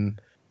getting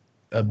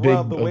a big...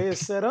 Well, the way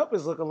it's set up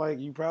is looking like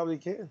you probably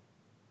can.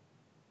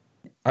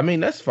 I mean,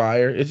 that's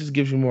fire. It just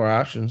gives you more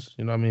options.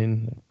 You know what I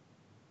mean?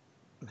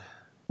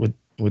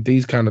 With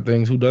these kind of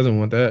things, who doesn't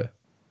want that?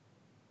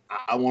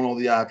 I want all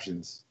the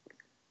options.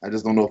 I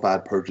just don't know if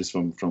I'd purchase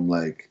from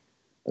like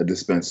a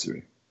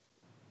dispensary.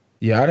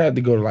 Yeah, I'd have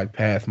to go to like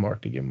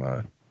Pathmark to get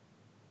mine.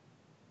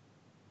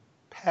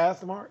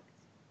 Pathmark?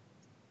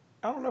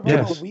 I don't know if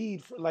I want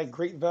weed for like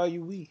great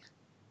value weed.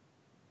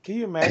 Can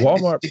you imagine?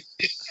 Walmart.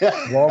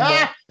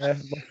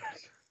 Pathmark.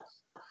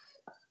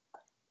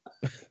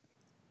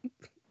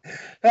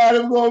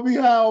 Adam gonna be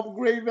high on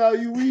great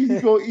value weed.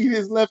 He's gonna eat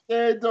his left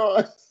hand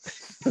dog.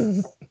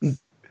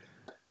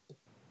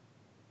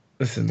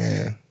 Listen,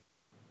 man.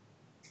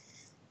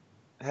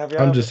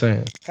 I'm just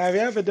saying. Have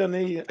you ever done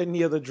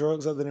any other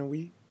drugs other than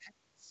weed?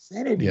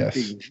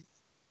 Yes.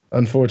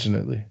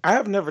 Unfortunately, I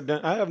have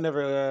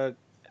never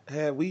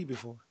had weed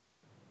before.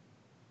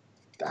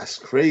 That's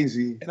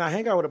crazy. And I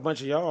hang out with a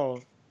bunch of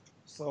y'all.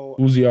 So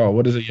who's y'all?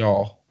 What is it,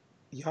 y'all?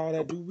 Y'all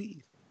that do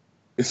weed.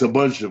 It's a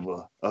bunch of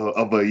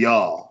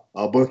y'all.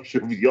 A bunch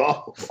of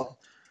y'all.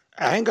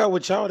 I hang out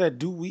with y'all that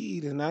do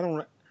weed, and I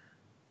don't.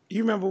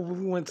 You remember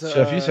when we went to?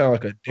 Chef, you sound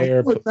like a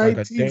dare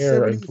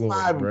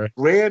influencer, bro.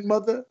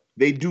 Grandmother,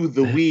 they do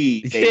the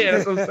weed. Yeah,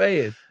 that's what I'm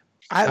saying.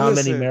 How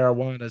many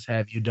marijuanas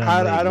have you done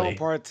lately? I don't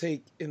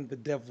partake in the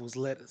devil's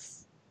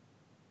lettuce.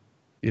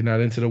 You're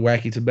not into the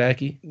wacky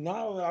tobacco?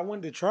 No, I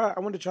wanted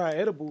to try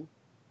edible.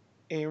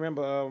 And you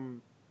remember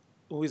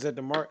we was at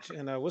the march,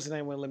 and what's the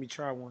name wouldn't let me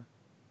try one.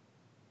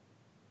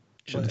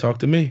 Shouldn't talk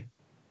to me.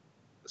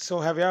 So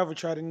have you ever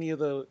tried any of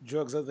the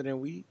drugs other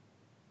than weed?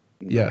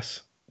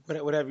 Yes.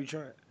 What have you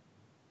tried?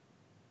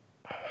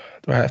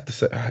 Do I have to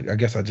say? I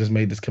guess I just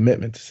made this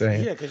commitment to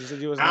saying. Yeah, because you said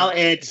you was. I'll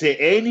answer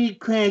any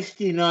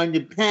question on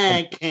the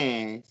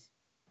podcast.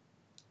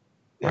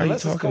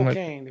 Unless it's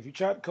cocaine. If you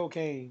tried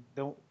cocaine,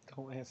 don't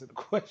answer the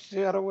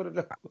question. I don't want to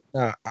know.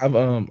 Nah,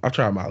 I've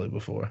tried Molly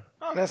before.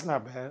 Oh, that's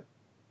not bad.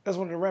 That's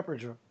one of the rapper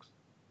drugs.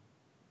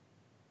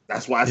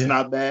 That's why it's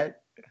not bad.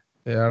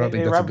 Yeah, I don't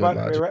think that's a good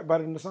logic. They rap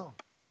about it in the song.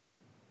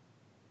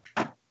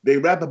 They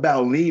rap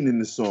about lean in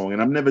the song,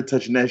 and I'm never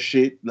touching that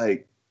shit.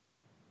 Like,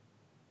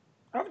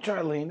 I've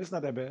tried lean. It's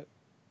not that bad.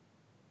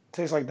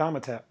 Tastes like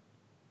Domitap.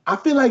 I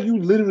feel like you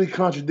literally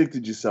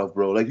contradicted yourself,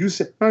 bro. Like you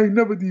said, I ain't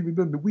never even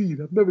done the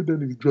weed. I've never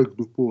done any drugs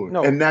before.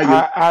 No, and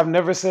now I've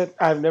never said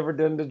I've never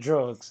done the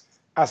drugs.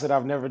 I said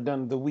I've never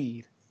done the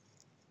weed.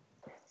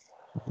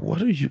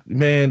 What are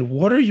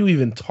you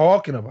even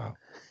talking about?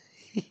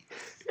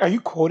 Are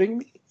you quoting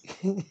me?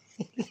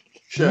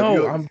 Chef,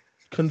 no, I'm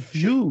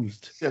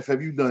confused. Chef,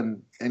 have you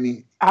done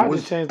any? Have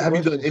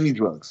you done any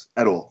drugs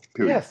at all?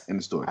 Period. Yes. In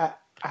the story.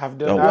 I've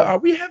done. Are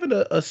we having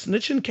a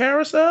snitching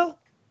carousel?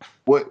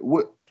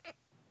 What?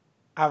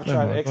 I've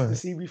tried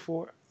ecstasy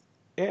before,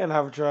 and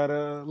I've tried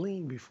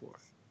lean before.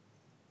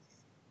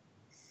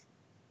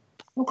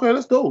 Okay,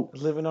 that's dope.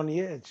 Living on the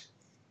edge.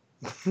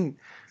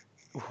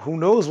 Who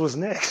knows what's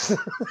next?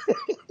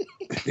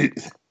 He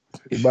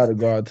about to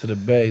go out to the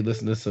bay,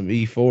 listen to some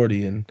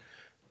E40 and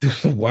do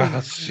some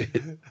wild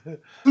shit.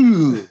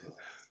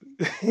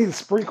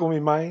 Sprinkle me,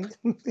 man.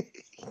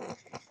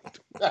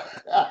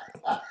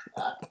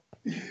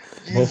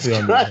 Hopefully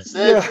on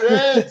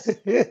Yeah.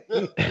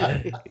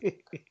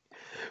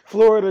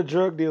 Florida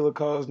drug dealer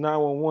calls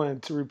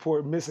 911 to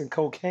report missing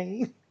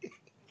cocaine.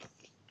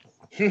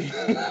 Here's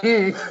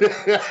the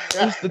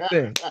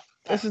thing.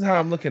 This is how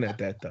I'm looking at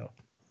that, though.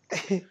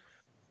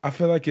 I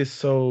feel like it's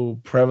so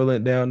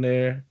prevalent down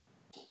there.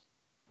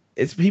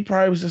 He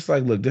probably was just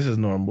like, look, this is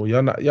normal.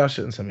 Y'all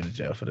shouldn't send me to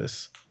jail for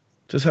this.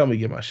 Just help me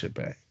get my shit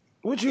back.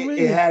 What you mean?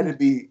 It had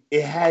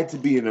to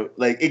be in a,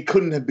 like, it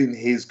couldn't have been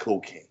his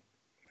cocaine.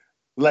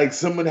 Like,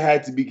 someone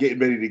had to be getting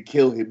ready to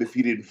kill him if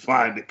he didn't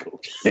find the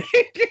cocaine.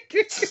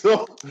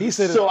 So he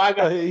said, I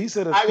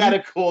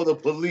gotta call the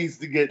police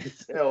to get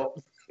this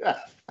help.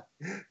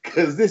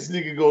 Cause this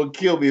nigga gonna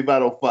kill me if I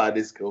don't find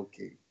this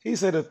cocaine. He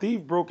said a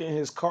thief broke in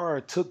his car,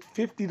 took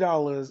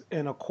 $50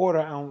 and a quarter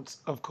ounce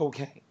of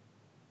cocaine.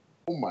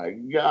 Oh my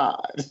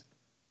God.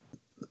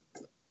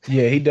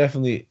 Yeah, he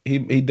definitely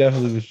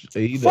was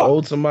either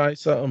owed somebody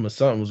something or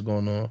something was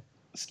going on.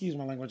 Excuse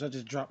my language. I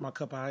just dropped my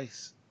cup of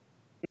ice.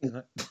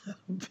 I'm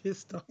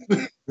pissed off.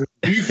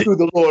 You threw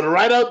the Lord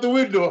right out the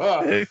window,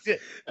 huh?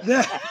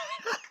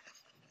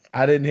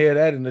 I didn't hear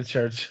that in the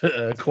church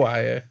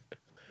choir.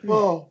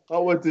 Oh, I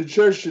went to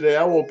church today.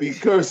 I won't be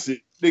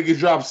cursing. Nigga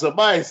dropped some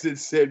ice and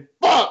said,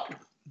 fuck!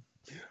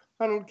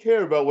 I don't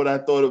care about what I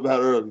thought about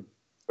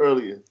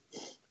earlier.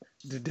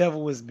 The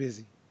devil was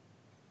busy.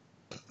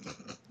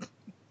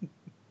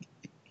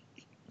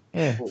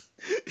 Yeah.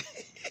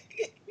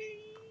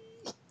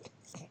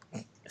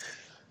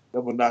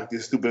 I'm gonna knock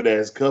this stupid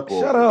ass cup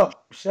off.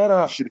 Shut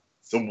up. Should have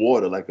some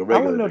water like a I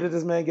regular. want to know, did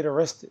this man get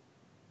arrested?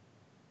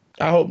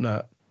 I hope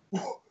not.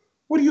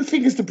 What do you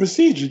think is the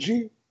procedure,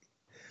 G?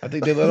 I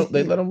think they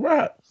let him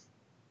rock.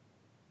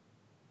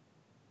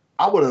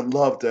 I would have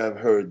loved to have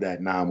heard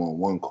that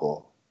 911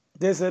 call.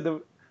 They said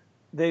on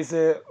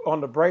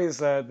the bright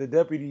side, the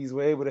deputies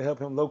were able to help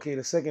him locate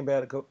a second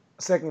bag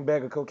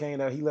of cocaine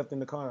that he left in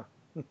the car.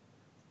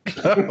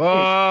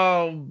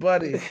 Oh,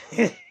 buddy.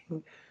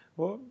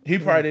 Well, He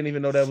probably didn't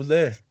even know that was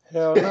there.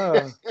 Hell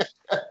no.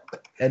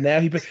 And now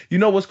you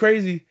know what's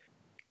crazy?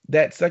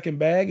 That second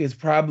bag is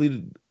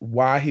probably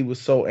why he was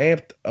so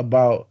amped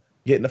about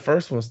getting the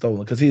first one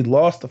stolen, because he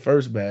lost the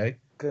first bag.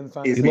 Couldn't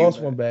find. He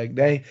lost one bag.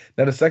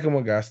 Now the second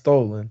one got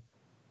stolen.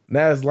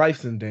 Now his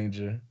life's in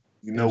danger.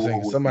 You know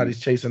what? Somebody's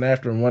chasing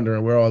after him,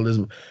 wondering where all this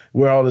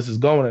is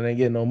going, and ain't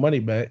getting no money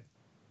back.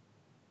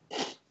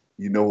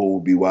 You know what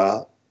would be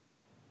wild?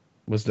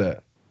 What's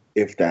that?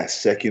 If that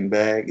second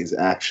bag is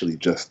actually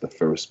just the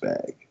first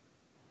bag.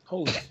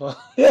 Holy fuck.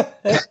 that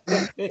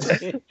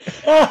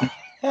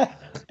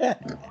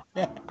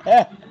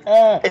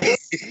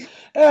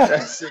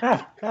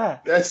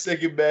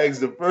second bag's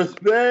the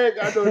first bag.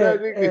 I know that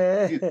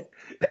nigga.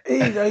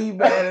 You know he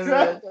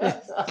bad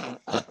as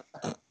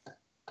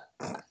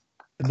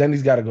Then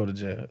he's got to go to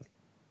jail.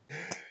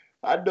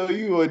 I know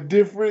you a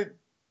different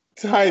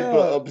type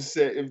of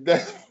upset if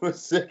that's the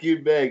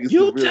second bag. Is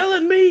you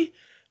telling me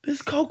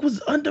this coke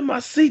was under my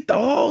seat the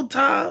whole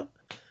time?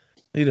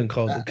 He didn't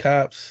call the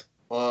cops.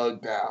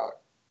 Bugged out.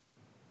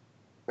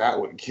 That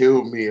would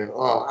kill me.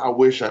 Oh, I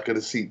wish I could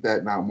have seen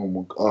that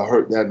 911.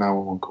 Heard that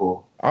 911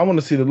 call. I want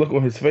to see the look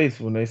on his face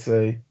when they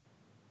say,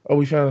 "Oh,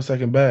 we found a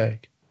second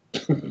bag."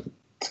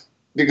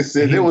 Nigga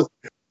said there was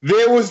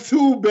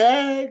two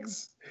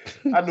bags.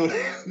 I know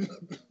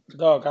that.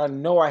 Dog, I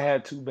know I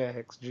had two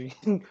bags, G.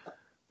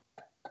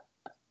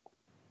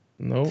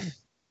 No.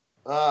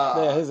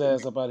 Yeah, his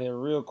ass up out here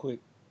real quick.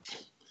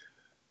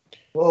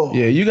 Oh.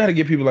 Yeah, you got to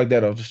get people like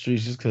that off the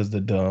streets just because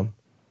they're dumb.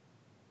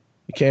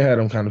 You can't have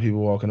them kind of people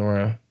walking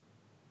around.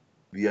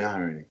 The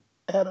irony.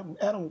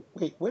 Adam,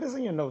 wait, what is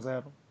in your nose,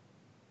 Adam?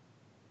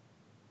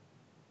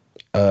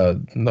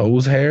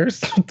 Nose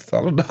hairs? I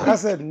don't know. I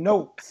said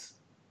notes.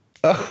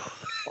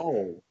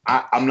 Oh,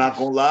 I'm not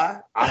gonna lie.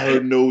 I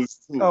heard nose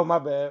too. Oh, my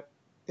bad.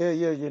 Yeah,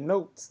 your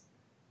notes.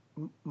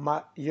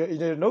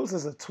 Your notes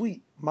is a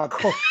tweet. My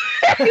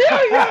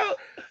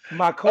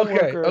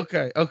coworker.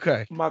 Okay.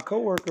 My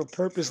coworker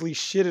purposely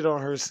shitted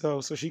on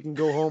herself so she can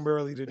go home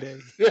early today.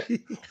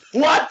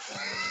 What?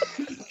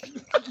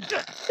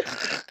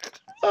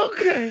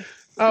 Okay.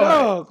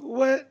 Dog,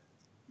 what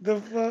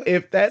the fuck?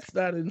 If that's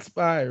not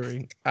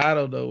inspiring, I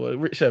don't know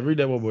what. Chef, read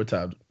that one more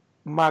time.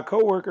 My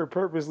coworker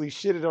purposely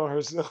shitted on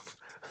herself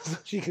so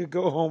she could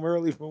go home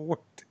early from work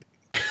today.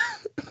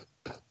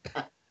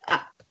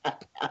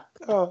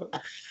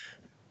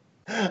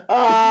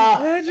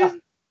 Imagine.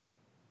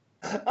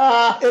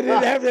 And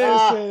then after that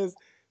it says,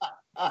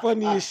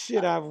 funniest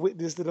shit I've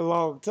witnessed in a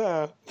long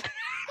time.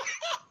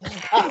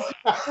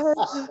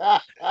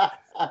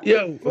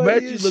 Yo,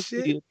 imagine you look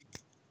to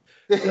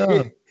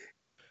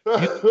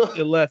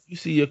your left, you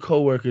see your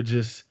coworker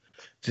just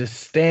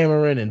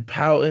stammering and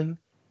pouting.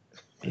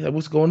 You're like,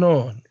 what's going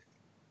on?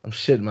 I'm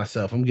shitting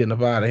myself. I'm getting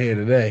up out of here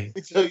today. Let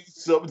me tell you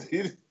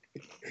something.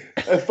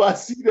 If I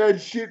see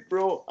that shit,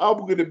 bro,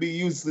 I'm gonna be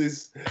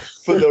useless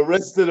for the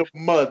rest of the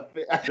month.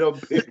 I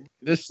don't pay.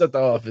 Just shut the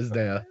office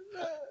down.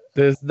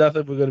 There's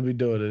nothing we're gonna be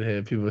doing in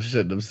here. People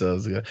shitting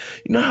themselves. You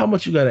know how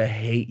much you gotta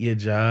hate your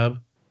job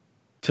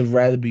to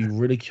rather be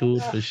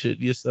ridiculed for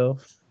shitting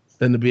yourself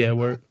than to be at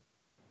work?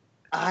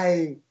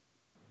 I'm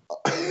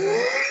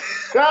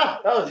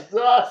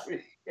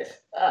sorry.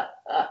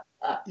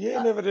 You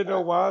ain't never did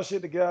no wild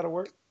shit to get out of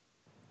work.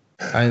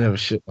 I ain't never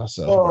shit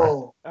myself,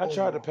 bro. I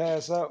tried to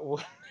pass out.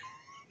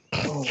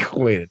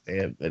 Wait a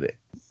damn minute.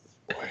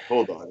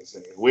 Hold on a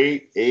second.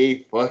 Wait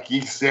a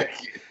fucking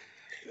second.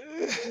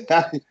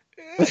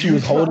 But you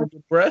was holding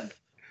your breath?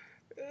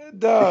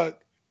 Dog.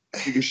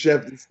 Nigga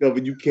Chef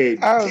discovered you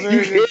can't. I was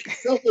You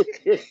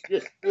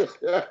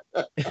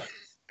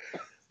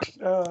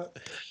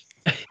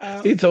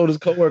can't. He told his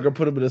coworker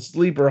put him in a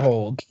sleeper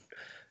hold.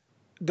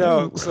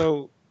 Dog,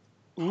 so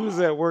we was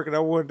at work and I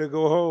wanted to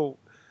go home.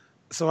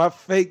 So I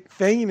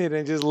fainted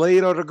and just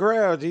laid on the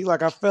ground. G,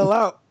 like I fell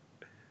out.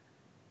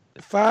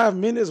 5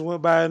 minutes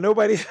went by and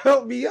nobody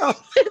helped me out.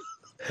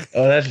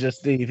 Oh, that's just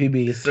Steve. He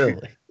being silly.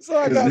 So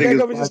I got back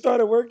up and just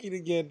started working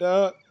again,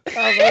 dog.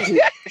 I was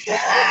like,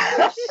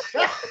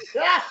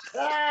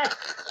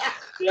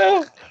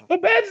 Yo,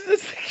 imagine the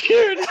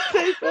security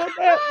tape on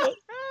that one.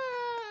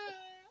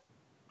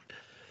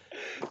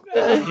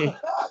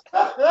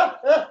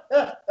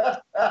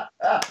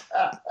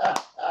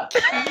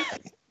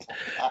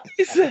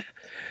 He said,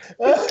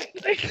 all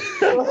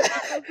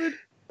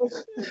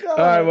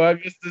right, well, I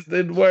guess this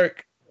didn't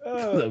work.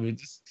 Let me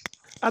just.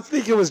 I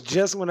think it was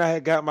just when I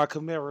had got my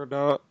Camaro,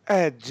 dog. I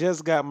had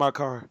just got my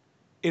car.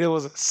 And it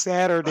was a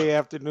Saturday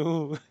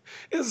afternoon.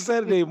 It was a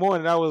Saturday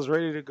morning. I was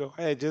ready to go.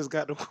 I had just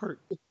got to work.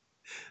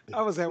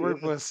 I was at work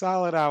for a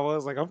solid hour. I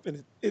was like, I'm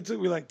finna. It took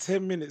me like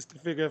 10 minutes to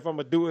figure if I'm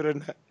going to do it or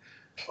not.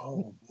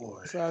 Oh,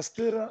 boy. So I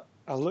stood up.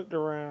 I looked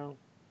around.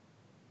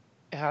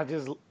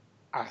 And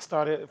I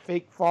started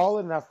fake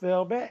falling and I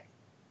fell back.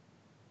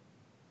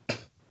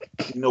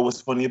 You know what's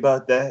funny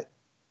about that?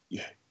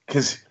 Yeah.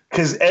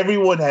 Because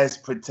everyone has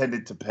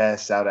pretended to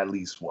pass out at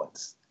least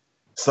once,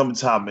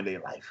 sometime in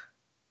their life.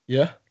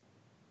 Yeah,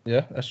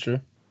 that's true.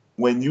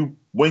 When you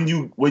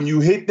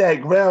hit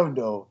that ground,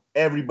 though,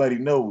 everybody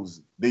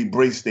knows they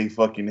brace their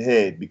fucking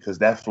head because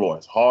that floor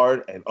is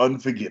hard and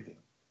unforgiving.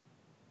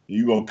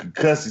 You gonna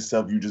concuss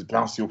yourself, you just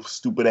bounce your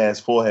stupid ass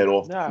forehead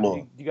off the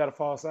floor. You gotta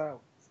fall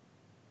sideways.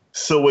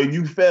 So when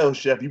you fell,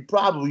 Chef, you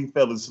probably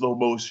fell in slow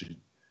motion.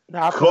 No,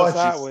 I fell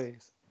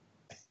sideways.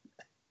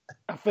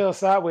 I fell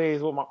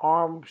sideways with my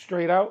arm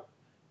straight out,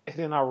 and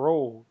then I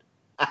rolled.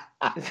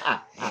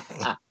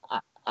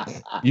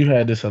 You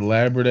had this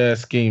elaborate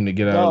ass scheme to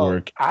get out of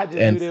work,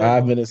 and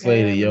 5 minutes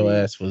later, your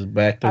ass was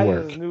back to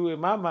work. I just knew in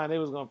my mind they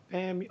was gonna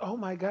pan me. Oh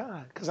my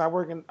god, because I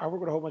work with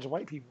a whole bunch of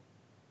white people.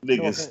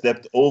 Nigga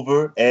stepped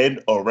over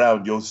and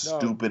around your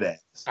stupid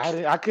ass.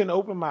 I couldn't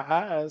open my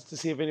eyes to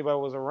see if anybody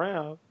was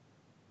around.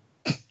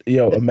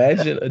 Yo,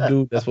 imagine a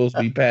dude that's supposed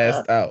to be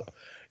passed out.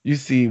 You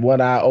see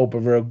one eye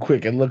open real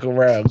quick and look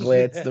around,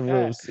 glance the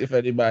room, see if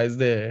anybody's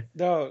there.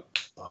 Dog,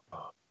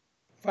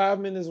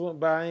 5 minutes went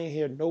by. I ain't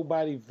hear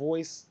nobody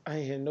voice. I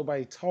ain't hear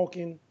nobody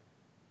talking.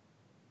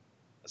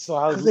 So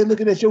I was. Because they're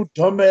looking at your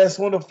dumb ass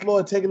on the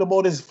floor, taking up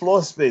all this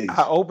floor space.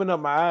 I opened up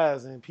my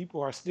eyes and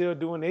people are still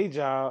doing their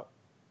job.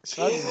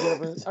 So I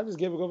just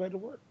gave it go back to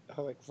work.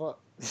 I was like, fuck,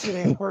 this shit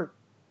ain't work.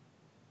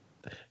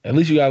 At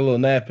least you got a little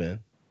nap in.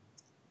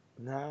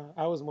 Nah,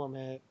 I was more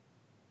mad.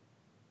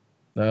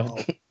 No. Oh,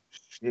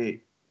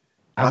 shit.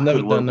 I've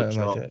never done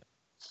nothing like that.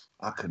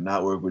 I could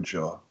not work with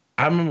y'all.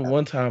 I remember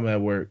one time at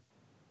work,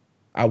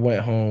 I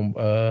went home.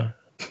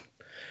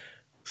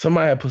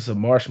 Somebody had put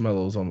some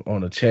marshmallows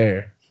on a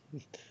chair.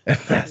 And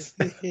I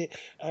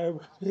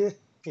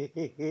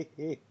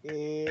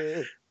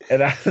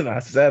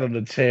sat on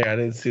the chair. I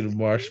didn't see the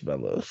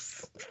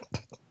marshmallows.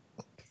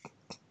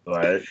 All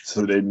right,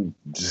 so they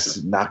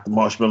just knocked the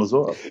marshmallows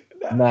off.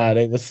 Nah,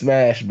 they were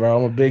smashed, bro.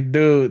 I'm a big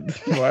dude.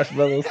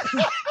 Marshmallows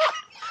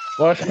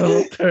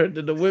turned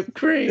into whipped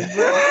cream,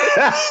 bro.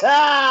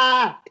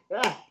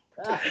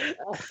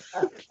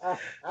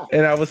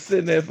 And I was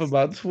sitting there for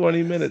about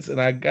 20 minutes, and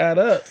I got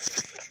up.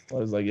 I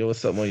was like, yo,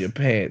 what's up on your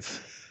pants?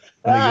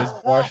 And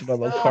there's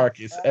marshmallow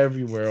carcass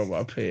everywhere on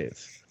my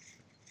pants.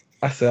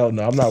 I said, oh,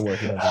 no, I'm not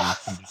working under these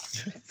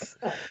conditions.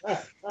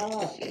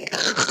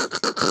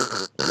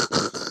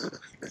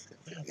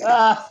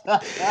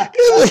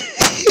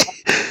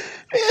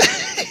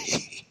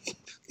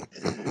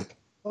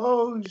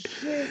 Oh,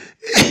 shit.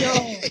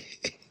 Yo.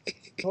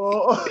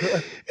 Oh.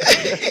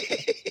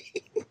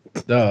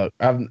 Dog,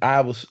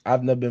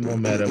 I've never been more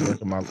mad at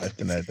work in my life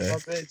than that day.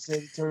 My man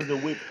said he turned to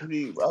whipped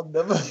cream. I've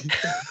never.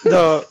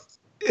 Dog,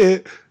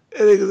 it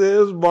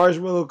was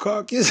marshmallow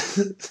carcass.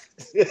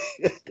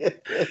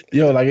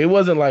 Yo, like it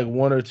wasn't like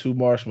one or two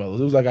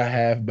marshmallows. It was like a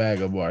half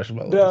bag of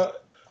marshmallows. Dog,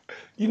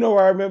 you know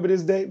why I remember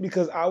this day?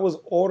 Because I was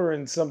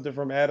ordering something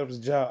from Adam's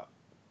job.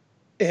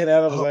 And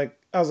Adam was like,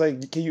 I was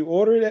like, can you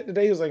order that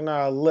today? He was like,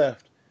 nah, I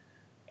left.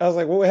 I was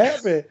like, well, what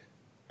happened?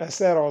 I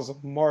sat on some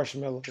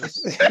marshmallows.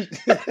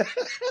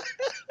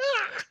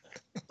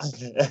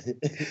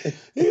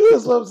 He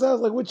was upset. I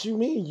was like, "What you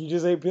mean? You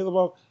just ain't peel them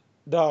off?"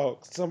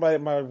 Dog, somebody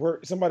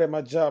at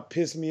my job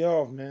pissed me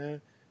off,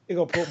 man. They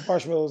gonna put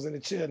marshmallows in the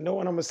chair,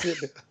 knowing I'm gonna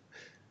sit there.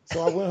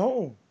 So I went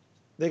home.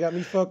 They got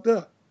me fucked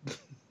up.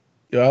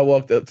 Yo, I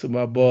walked up to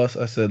my boss.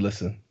 I said,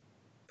 "Listen,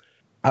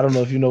 I don't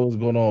know if you know what's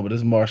going on, but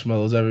there's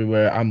marshmallows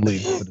everywhere. I'm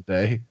leaving for the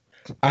day.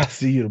 I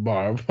see you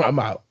tomorrow. I'm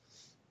out."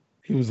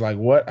 He was like,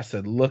 "What?" I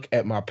said, "Look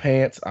at my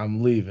pants.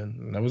 I'm leaving."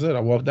 And that was it. I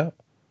walked out.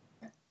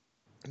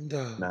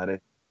 Dog. Nah,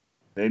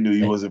 they knew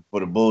you wasn't for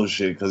the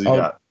bullshit because you Oh.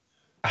 got.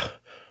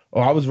 Oh,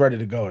 I was ready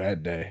to go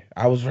that day.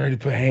 I was ready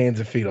to put hands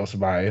and feet on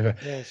somebody.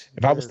 Yes,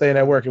 If I was staying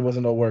at work, it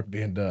wasn't no work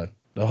being done.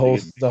 The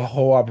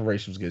whole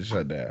operation was getting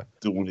shut down.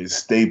 Doing his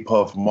Stay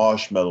Puft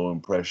Marshmallow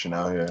impression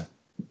out here.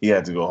 He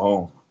had to go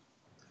home.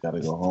 Gotta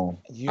go home.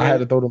 I had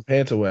to throw them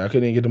pants away. I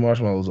couldn't even get the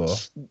marshmallows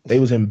off.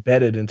 They was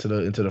embedded into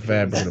the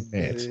fabric of the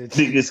pants.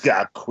 Niggas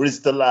got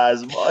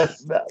crystallized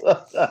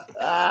marshmallow.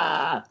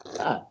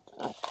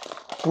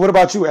 What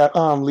about you,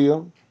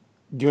 Leo?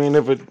 You ain't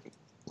never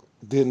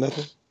did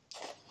nothing?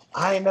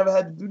 I ain't never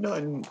had to do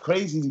nothing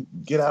crazy to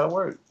get out of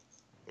work.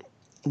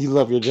 You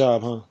love your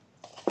job, huh?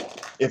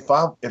 If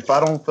I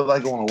don't feel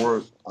like going to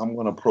work, I'm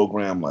gonna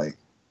program like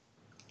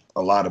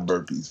a lot of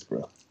burpees,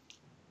 bro.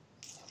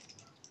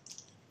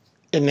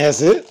 And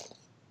that's it?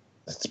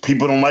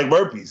 People don't like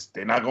burpees.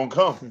 They're not gonna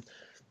come.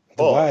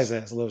 The wise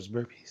ass loves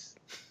burpees.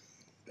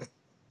 I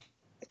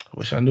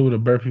wish I knew what a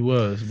burpee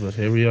was, but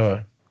here we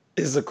are.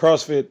 It's a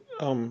CrossFit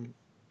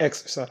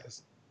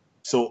exercise.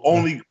 So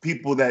only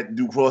people that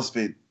do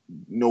CrossFit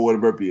know what a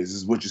burpee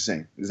is what you're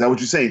saying. Is that what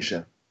you're saying,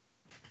 Chef?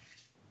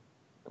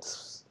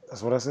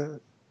 That's what I said.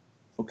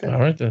 Okay. All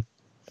right then.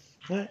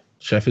 Right.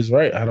 Chef is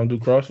right. I don't do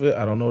CrossFit.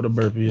 I don't know what a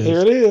burpee is.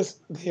 Here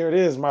it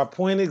is. My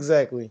point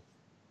exactly.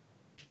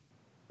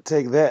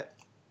 Take that,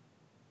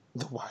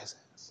 the wise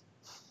ass.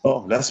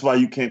 Oh, that's why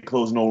you can't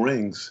close no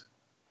rings.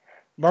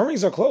 My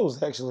rings are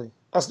closed, actually.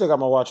 I still got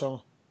my watch on.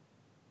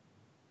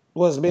 It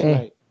was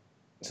midnight.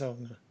 So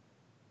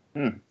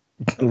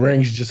the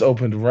rings just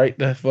opened right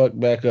the fuck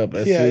back up.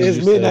 Yeah,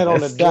 it's midnight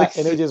on the dot,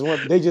 and they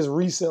just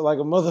reset like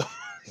a mother.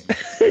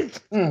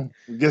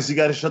 Guess you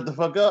gotta shut the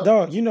fuck up.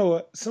 Dog, you know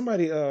what?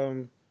 Somebody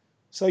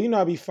so you know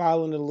I be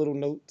filing the little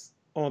notes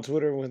on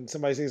Twitter when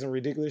somebody says some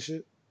ridiculous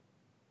shit?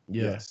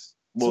 Yes.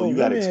 Well, so you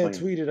gotta women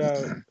explain. had tweeted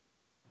out,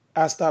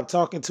 I stopped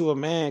talking to a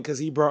man because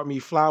he brought me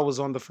flowers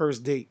on the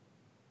first date.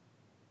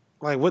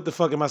 Like, what the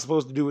fuck am I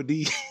supposed to do with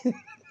these?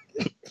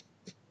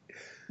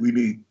 We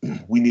need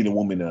a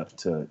woman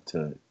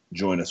to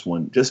join us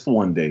just for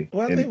one day.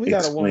 Well, I think we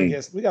got a woman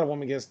guest. We got a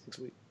woman guest next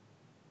week.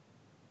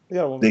 We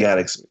got a woman. They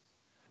gotta.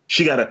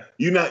 She gotta.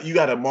 You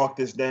gotta mark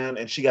this down,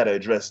 and she gotta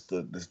address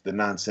the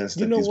nonsense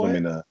that these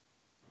women.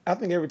 I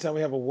think every time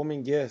we have a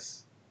woman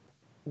guest,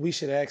 we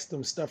should ask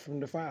them stuff from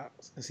the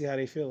files and see how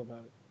they feel about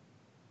it.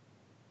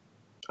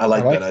 I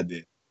like that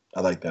idea.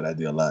 I like that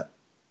idea a lot.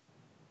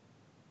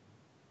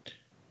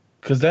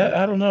 Cause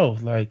I don't know,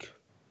 like,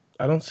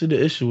 I don't see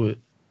the issue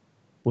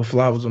with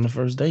flowers on the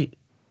first date.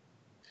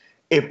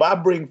 If I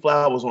bring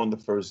flowers on the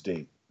first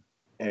date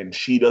and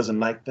she doesn't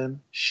like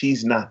them,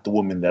 she's not the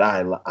woman that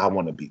I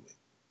want to be with.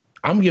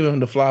 I'm giving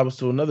the flowers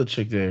to another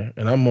chick there,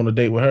 and I'm on a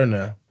date with her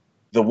now.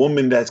 The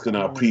woman that's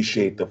gonna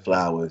appreciate the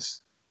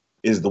flowers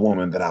is the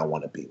woman that I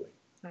want to be with.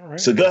 All right.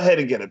 So go ahead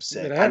and get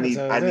upset. I need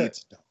to know.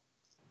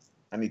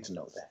 I need to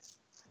know that.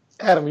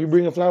 Adam, you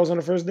bringing flowers on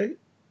the first date?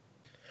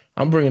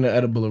 I'm bringing an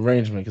edible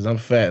arrangement because I'm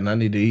fat and I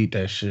need to eat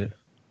that shit.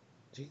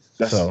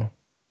 Jesus.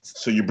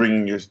 So you're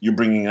bringing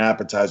an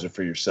appetizer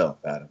for yourself,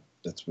 Adam.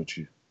 That's what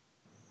you.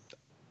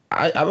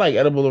 I like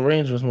edible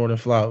arrangements more than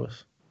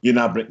flowers.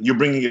 You're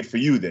bringing it for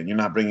you then. You're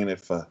not bringing it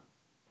for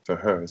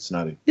her. It's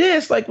not. Yeah,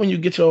 it's like when you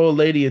get your old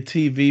lady a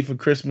TV for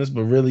Christmas,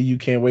 but really you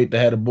can't wait to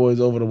have the boys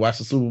over to watch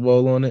the Super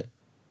Bowl on it.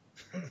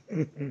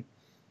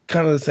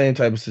 Kind of the same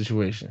type of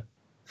situation.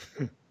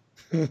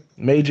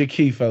 Major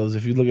key, fellas,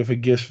 if you're looking for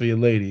gifts for your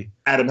lady.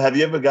 Adam, have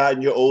you ever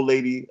gotten your old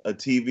lady a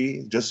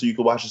TV just so you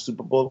could watch the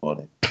Super Bowl on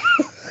it?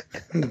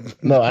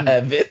 No, I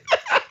haven't.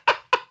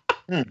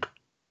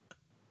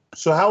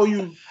 So how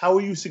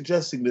are you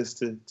suggesting this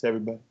to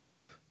everybody?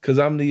 Because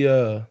I'm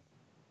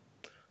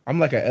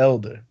like an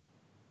elder.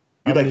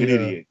 You're like an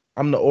idiot.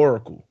 I'm the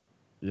oracle.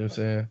 You know what I'm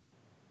saying?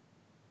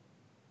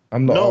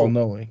 I'm the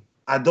all-knowing.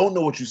 I don't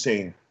know what you're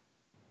saying.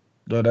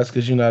 No, that's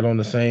because you're not on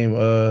the same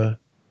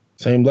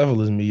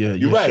level as me. Yeah,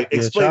 you're right.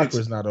 Your Explain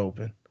chakra's not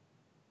open.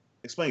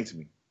 Explain to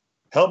me.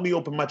 Help me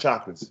open my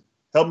chakras.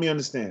 Help me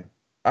understand.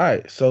 All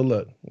right. So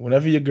look,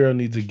 whenever your girl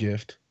needs a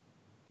gift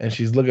and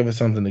she's looking for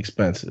something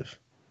expensive,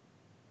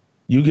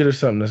 you get her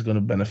something that's going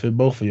to benefit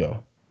both of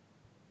y'all.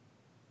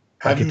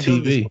 Have you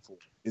done this before?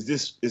 Is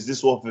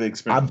this off of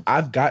experience?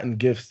 I've gotten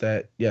gifts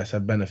that, yes,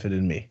 have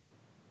benefited me.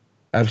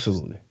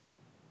 Absolutely.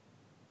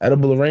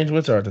 Edible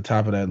arrangements are at the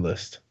top of that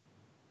list.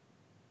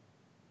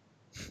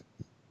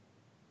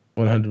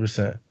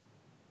 100%.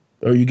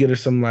 Or you get her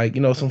some, like,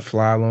 some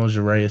fly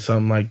lingerie or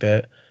something like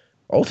that.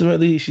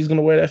 Ultimately, she's going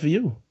to wear that for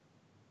you.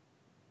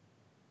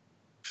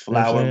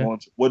 Flower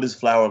lingerie. What is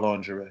flower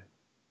lingerie?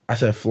 I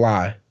said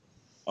fly.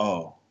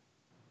 Oh.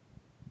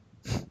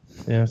 You know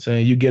what I'm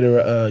saying? You get her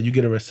a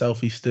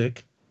selfie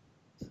stick.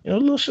 You know,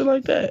 little shit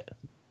like that.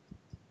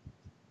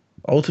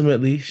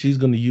 Ultimately, she's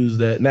gonna use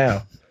that.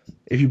 Now,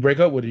 if you break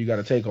up with her, you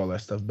gotta take all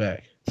that stuff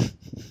back.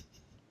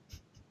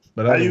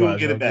 But how you gonna otherwise,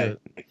 get it back?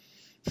 Good.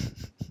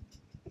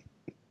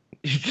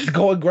 You just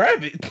go and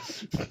grab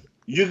it.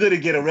 You're gonna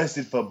get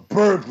arrested for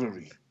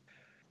burglary.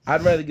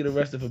 I'd rather get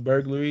arrested for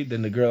burglary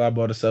than the girl I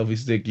bought a selfie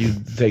stick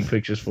used to take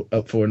pictures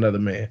for another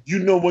man. You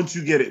know, once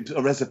you get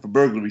arrested for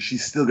burglary,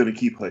 she's still gonna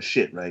keep her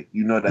shit, right?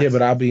 You know that. Yeah,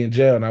 but I'll be in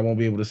jail and I won't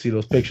be able to see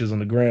those pictures on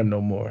the gram no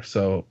more.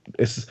 So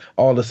it's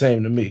all the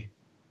same to me.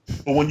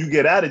 But when you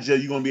get out of jail,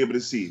 you're gonna be able to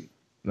see it.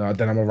 No,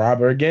 then I'm a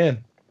robber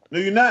again. No,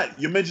 you're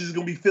not. Your mentions is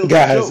gonna be filled.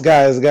 Guys.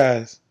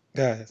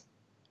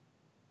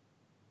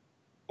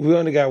 We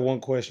only got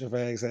one question for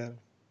Ask Adam.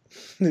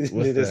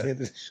 What's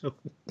that?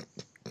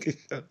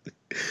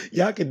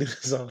 Y'all can do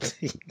this all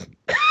day.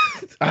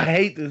 I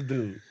hate this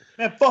dude.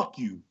 Man, fuck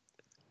you.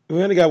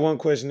 We only got one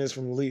question. It's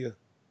from Leah,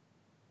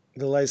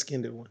 the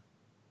light-skinned one.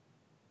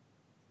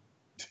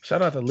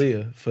 Shout out to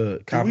Leah for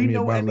copying me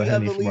a bottle of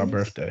Henny for my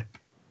birthday.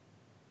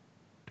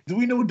 Do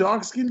we know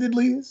dark-skinned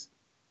Leah is?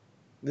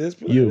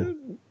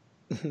 You.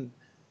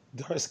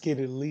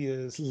 Dark-skinned Leah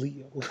is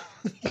Leo.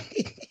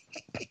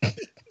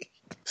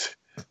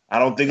 I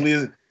don't think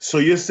Leah. So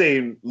you're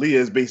saying Leah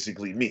is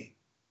basically me?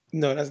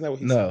 No, that's not what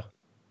he said.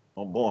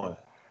 Oh boy.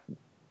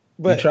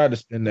 But you tried to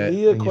spin that.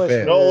 Leah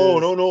question.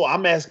 No.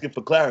 I'm asking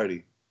for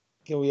clarity.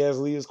 Can we ask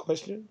Leah's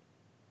question?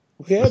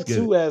 We had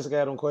two Ask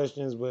Adam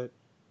questions, but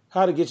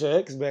how to get your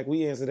ex back,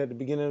 we answered at the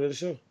beginning of the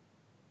show.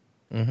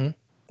 Mm-hmm. All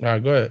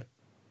right, go ahead.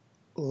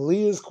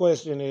 Leah's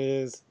question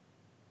is,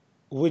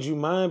 would you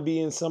mind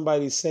being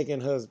somebody's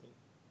second husband?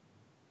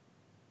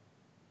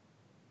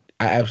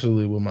 I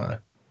absolutely would mind.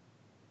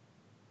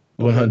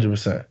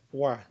 100%.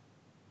 Why?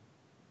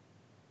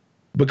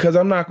 Because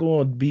I'm not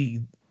going to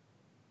be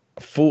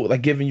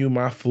giving you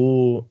my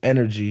full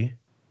energy,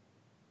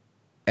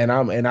 and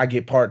I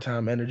get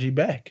part-time energy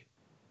back.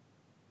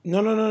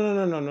 No.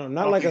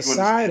 Not like a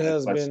side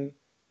husband.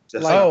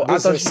 I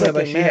thought she meant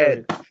like she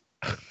had.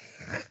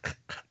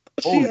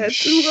 She had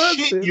two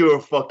husbands. You're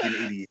a fucking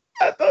idiot.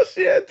 I thought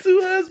she had two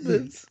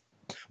husbands.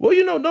 Well,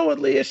 you know, knowing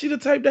Leah, she the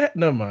type that.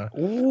 Never mind.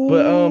 Ooh.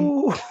 But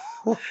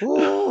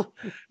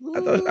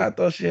I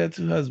thought she had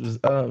two husbands.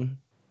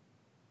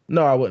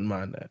 No, I wouldn't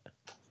mind that.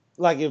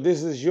 Like if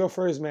this is your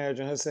first marriage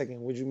and her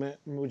second, would you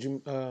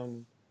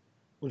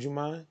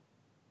mind?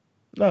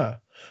 Nah,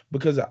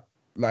 because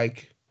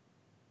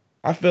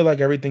I feel like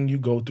everything you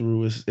go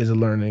through is a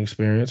learning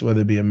experience,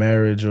 whether it be a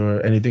marriage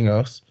or anything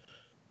else.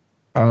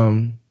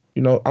 You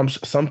know,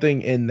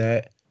 something in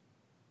that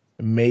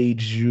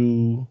made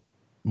you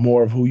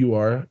more of who you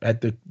are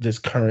at this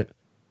current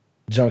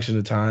junction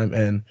of time,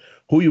 and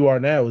who you are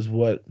now is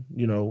what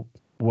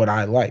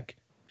I like.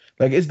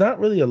 Like, it's not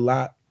really a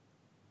lot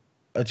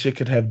a chick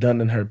could have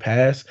done in her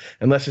past,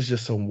 unless it's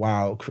just some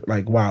wild,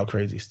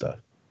 crazy stuff.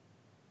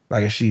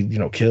 Like if she,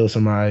 killed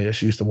somebody, or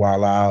she used to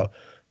wild out,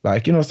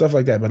 stuff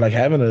like that. But like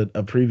having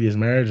a previous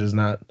marriage is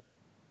not.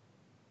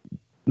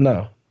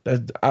 No,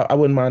 I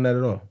wouldn't mind that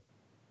at all.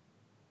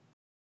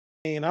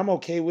 And I'm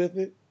okay with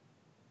it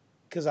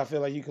because I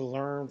feel like you can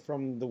learn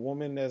from the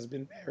woman that's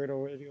been married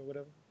already or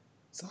whatever.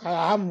 So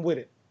I'm with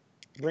it.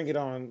 Bring it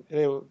on.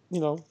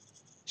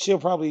 She'll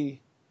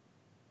probably.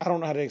 I don't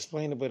know how to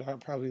explain it, but I'll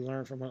probably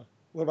learn from her.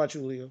 What about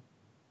you, Leo?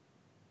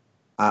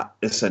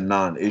 It's a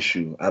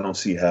non-issue. I don't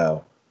see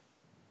how.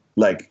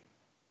 Like,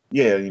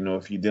 yeah,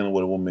 if you're dealing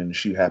with a woman,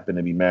 she happened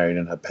to be married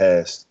in her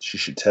past, she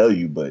should tell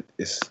you. But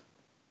it's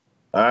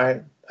all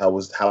right. How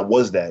was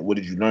that? What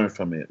did you learn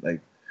from it?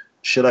 Like,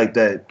 shit like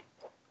that,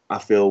 I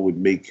feel would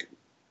make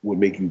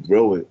you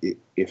grow it,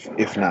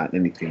 if not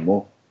anything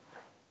more.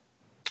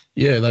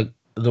 Yeah, like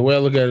the way I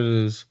look at it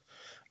is,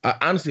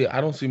 honestly, I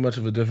don't see much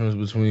of a difference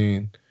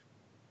between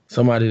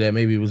somebody that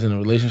maybe was in a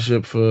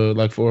relationship for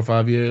like 4 or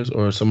 5 years,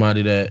 or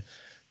somebody that,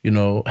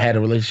 had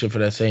a relationship for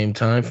that same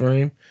time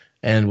frame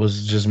and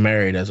was just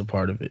married as a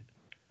part of it.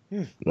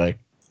 Like,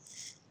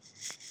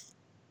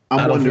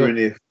 I'm wondering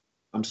if.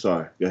 I'm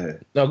sorry. Go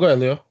ahead. No, go ahead,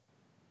 Leo.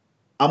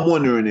 I'm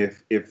wondering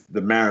if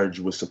the marriage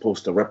was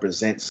supposed to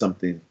represent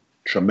something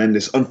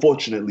tremendous.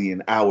 Unfortunately,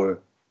 in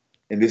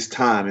this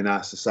time in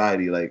our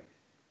society, like,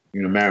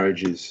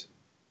 marriages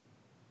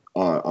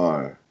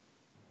are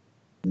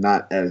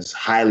not as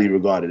highly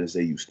regarded as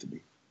they used to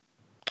be.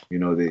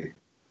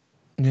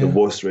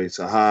 Divorce rates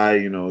are high.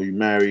 You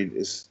married,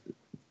 it's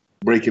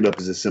breaking up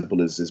is as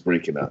simple as it's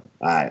breaking up.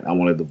 All right, I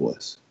want a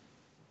divorce.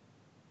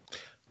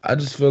 I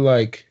just feel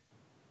like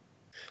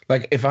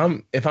if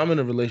I'm in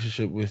a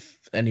relationship with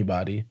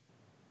anybody,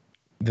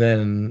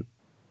 then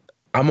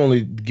I'm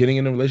only getting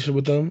in a relationship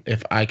with them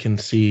if I can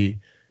see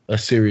a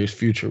serious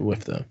future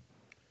with them.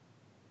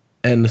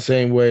 And the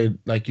same way,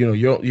 like,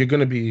 you're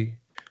gonna be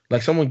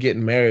like, someone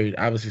getting married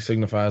obviously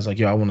signifies like,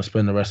 yo, I want to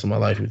spend the rest of my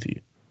life with you.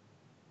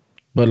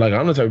 But like,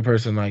 I'm the type of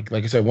person, like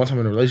I said, once I'm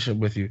in a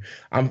relationship with you,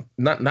 I'm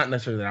not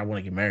necessarily that I want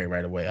to get married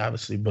right away,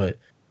 obviously, but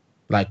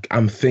Like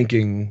I'm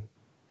thinking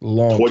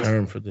long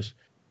term for this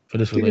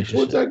thinking towards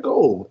relationship. that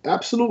goal.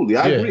 Absolutely.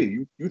 I Yeah.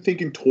 agree. You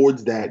thinking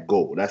towards that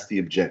goal. That's the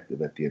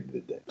objective at the end of the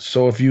day.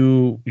 So if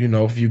you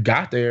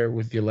got there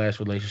with your last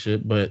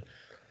relationship, but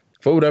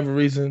for whatever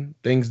reason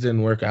things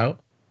didn't work out,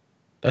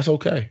 that's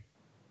okay.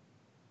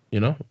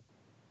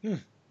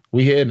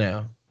 We here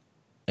now,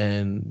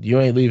 and you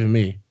ain't leaving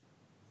me.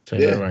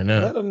 Tell you that right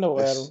now. Let her know,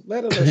 Adam.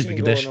 Let her know she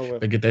ain't going nowhere.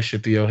 Get that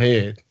shit through your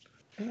head.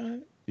 All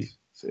right.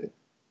 That's it.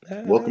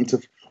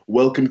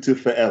 Welcome to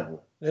forever.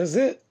 That's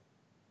it.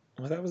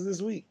 Well, that was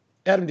this week.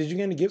 Adam, did you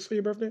get any gifts for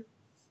your birthday?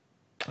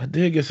 I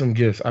did get some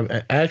gifts.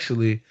 I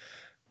actually,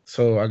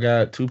 so I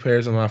got 2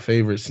 pairs of my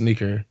favorite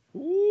sneaker,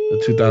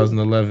 the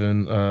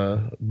 2011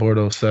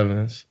 Bordeaux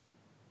 7s.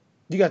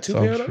 You got 2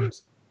 pairs of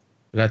those?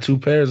 I got 2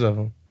 pairs of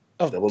them.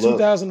 Of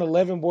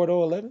 2011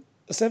 Bordeaux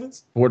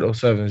 7s? Bordeaux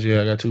 7s,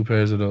 yeah. I got 2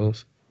 pairs of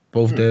those.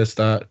 Both dead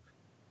stock,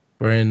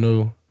 brand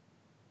new.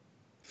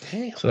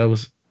 Damn. So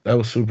that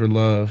was super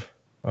love.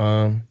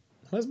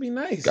 Must be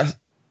nice. Got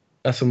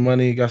some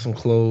money, got some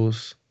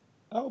clothes.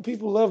 Oh,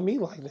 people love me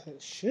like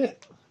that.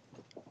 Shit.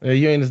 Yeah,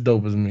 you ain't as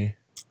dope as me.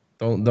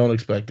 Don't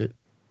expect it.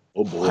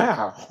 Oh boy.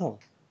 Wow.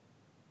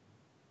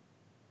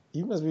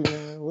 You must be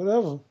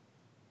whatever.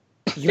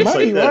 You might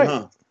be right.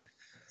 Huh?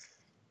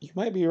 You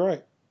might be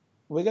right.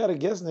 We got a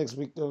guest next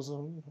week though,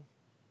 so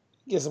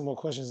get some more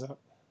questions out.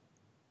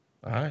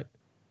 All right.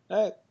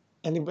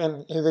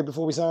 Anything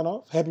before we sign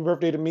off? Happy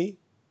birthday to me.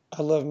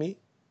 I love me.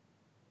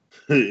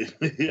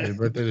 Happy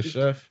birthday to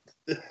Chef.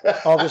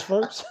 August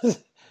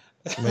 1st.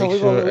 Make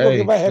sure.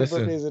 Hey, listen.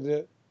 Birthdays in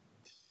there.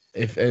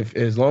 If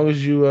as long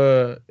as you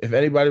if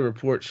anybody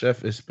reports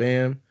Chef is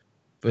spam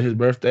for his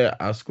birthday,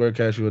 I'll square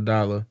cash you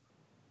 $1.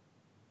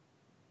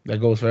 That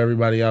goes for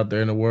everybody out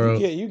there in the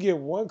world. You get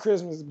one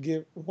Christmas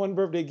gift, one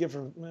birthday gift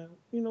from man.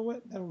 You know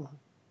what? Never mind.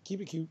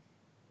 Keep it cute.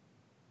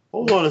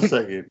 Hold on a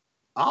second.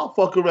 I'll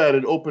fuck around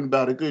and open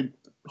about a good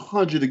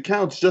 100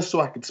 accounts just so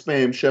I can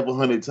spam Chef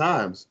 100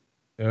 times.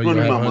 You have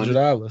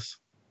 $100.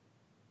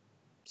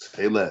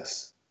 Say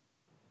less.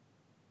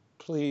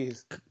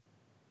 Please.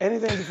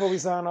 Anything before we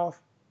sign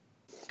off?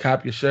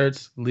 Cop your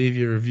shirts. Leave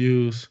your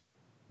reviews.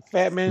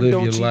 Fat Men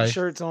Don't Cheat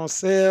shirts on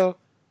sale.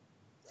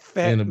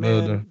 Fat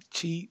Men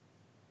Cheat.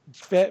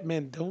 Fat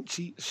Men Don't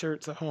Cheat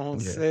shirts are on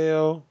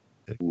sale.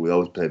 Ooh, that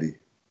was petty.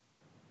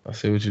 I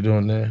see what you're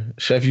doing there.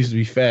 Chef used to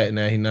be fat,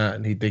 now he not,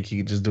 and he think he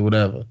can just do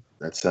whatever.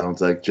 That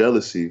sounds like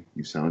jealousy.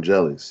 You sound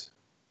jealous.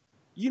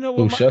 You know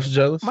what? Chef's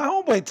jealous? My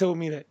homeboy told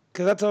me that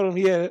because I told him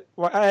he had.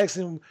 Well, I asked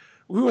him.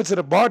 We went to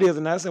the bar the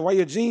other night. I said, "Why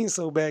your jeans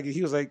so baggy?"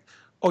 He was like,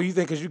 "Oh, you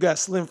think because you got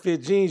slim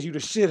fit jeans, you the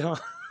shit, huh?"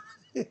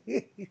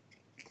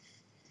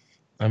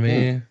 I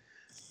mean,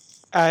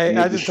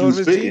 I just told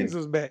him his jeans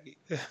was baggy.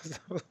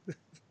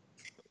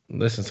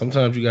 Listen,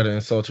 sometimes you gotta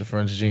insult your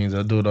friend's jeans.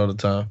 I do it all the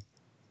time.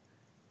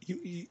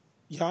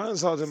 Y'all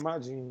insulted my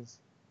jeans.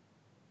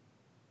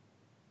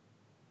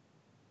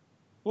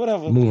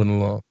 Whatever. Moving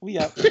along. We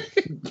out.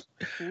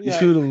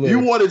 You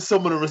wanted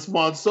someone to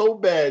respond so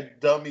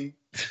bad, dummy.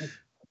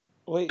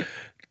 Wait,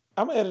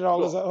 I'm gonna edit all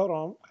this out. Hold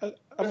on.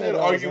 I'm gonna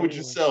argue with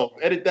yourself.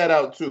 Edit that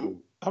out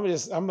too. I'm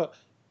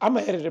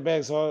gonna edit it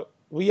back. So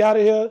we out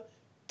of here.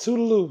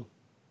 Toodaloo.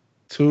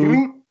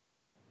 To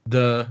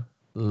the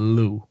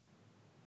loo.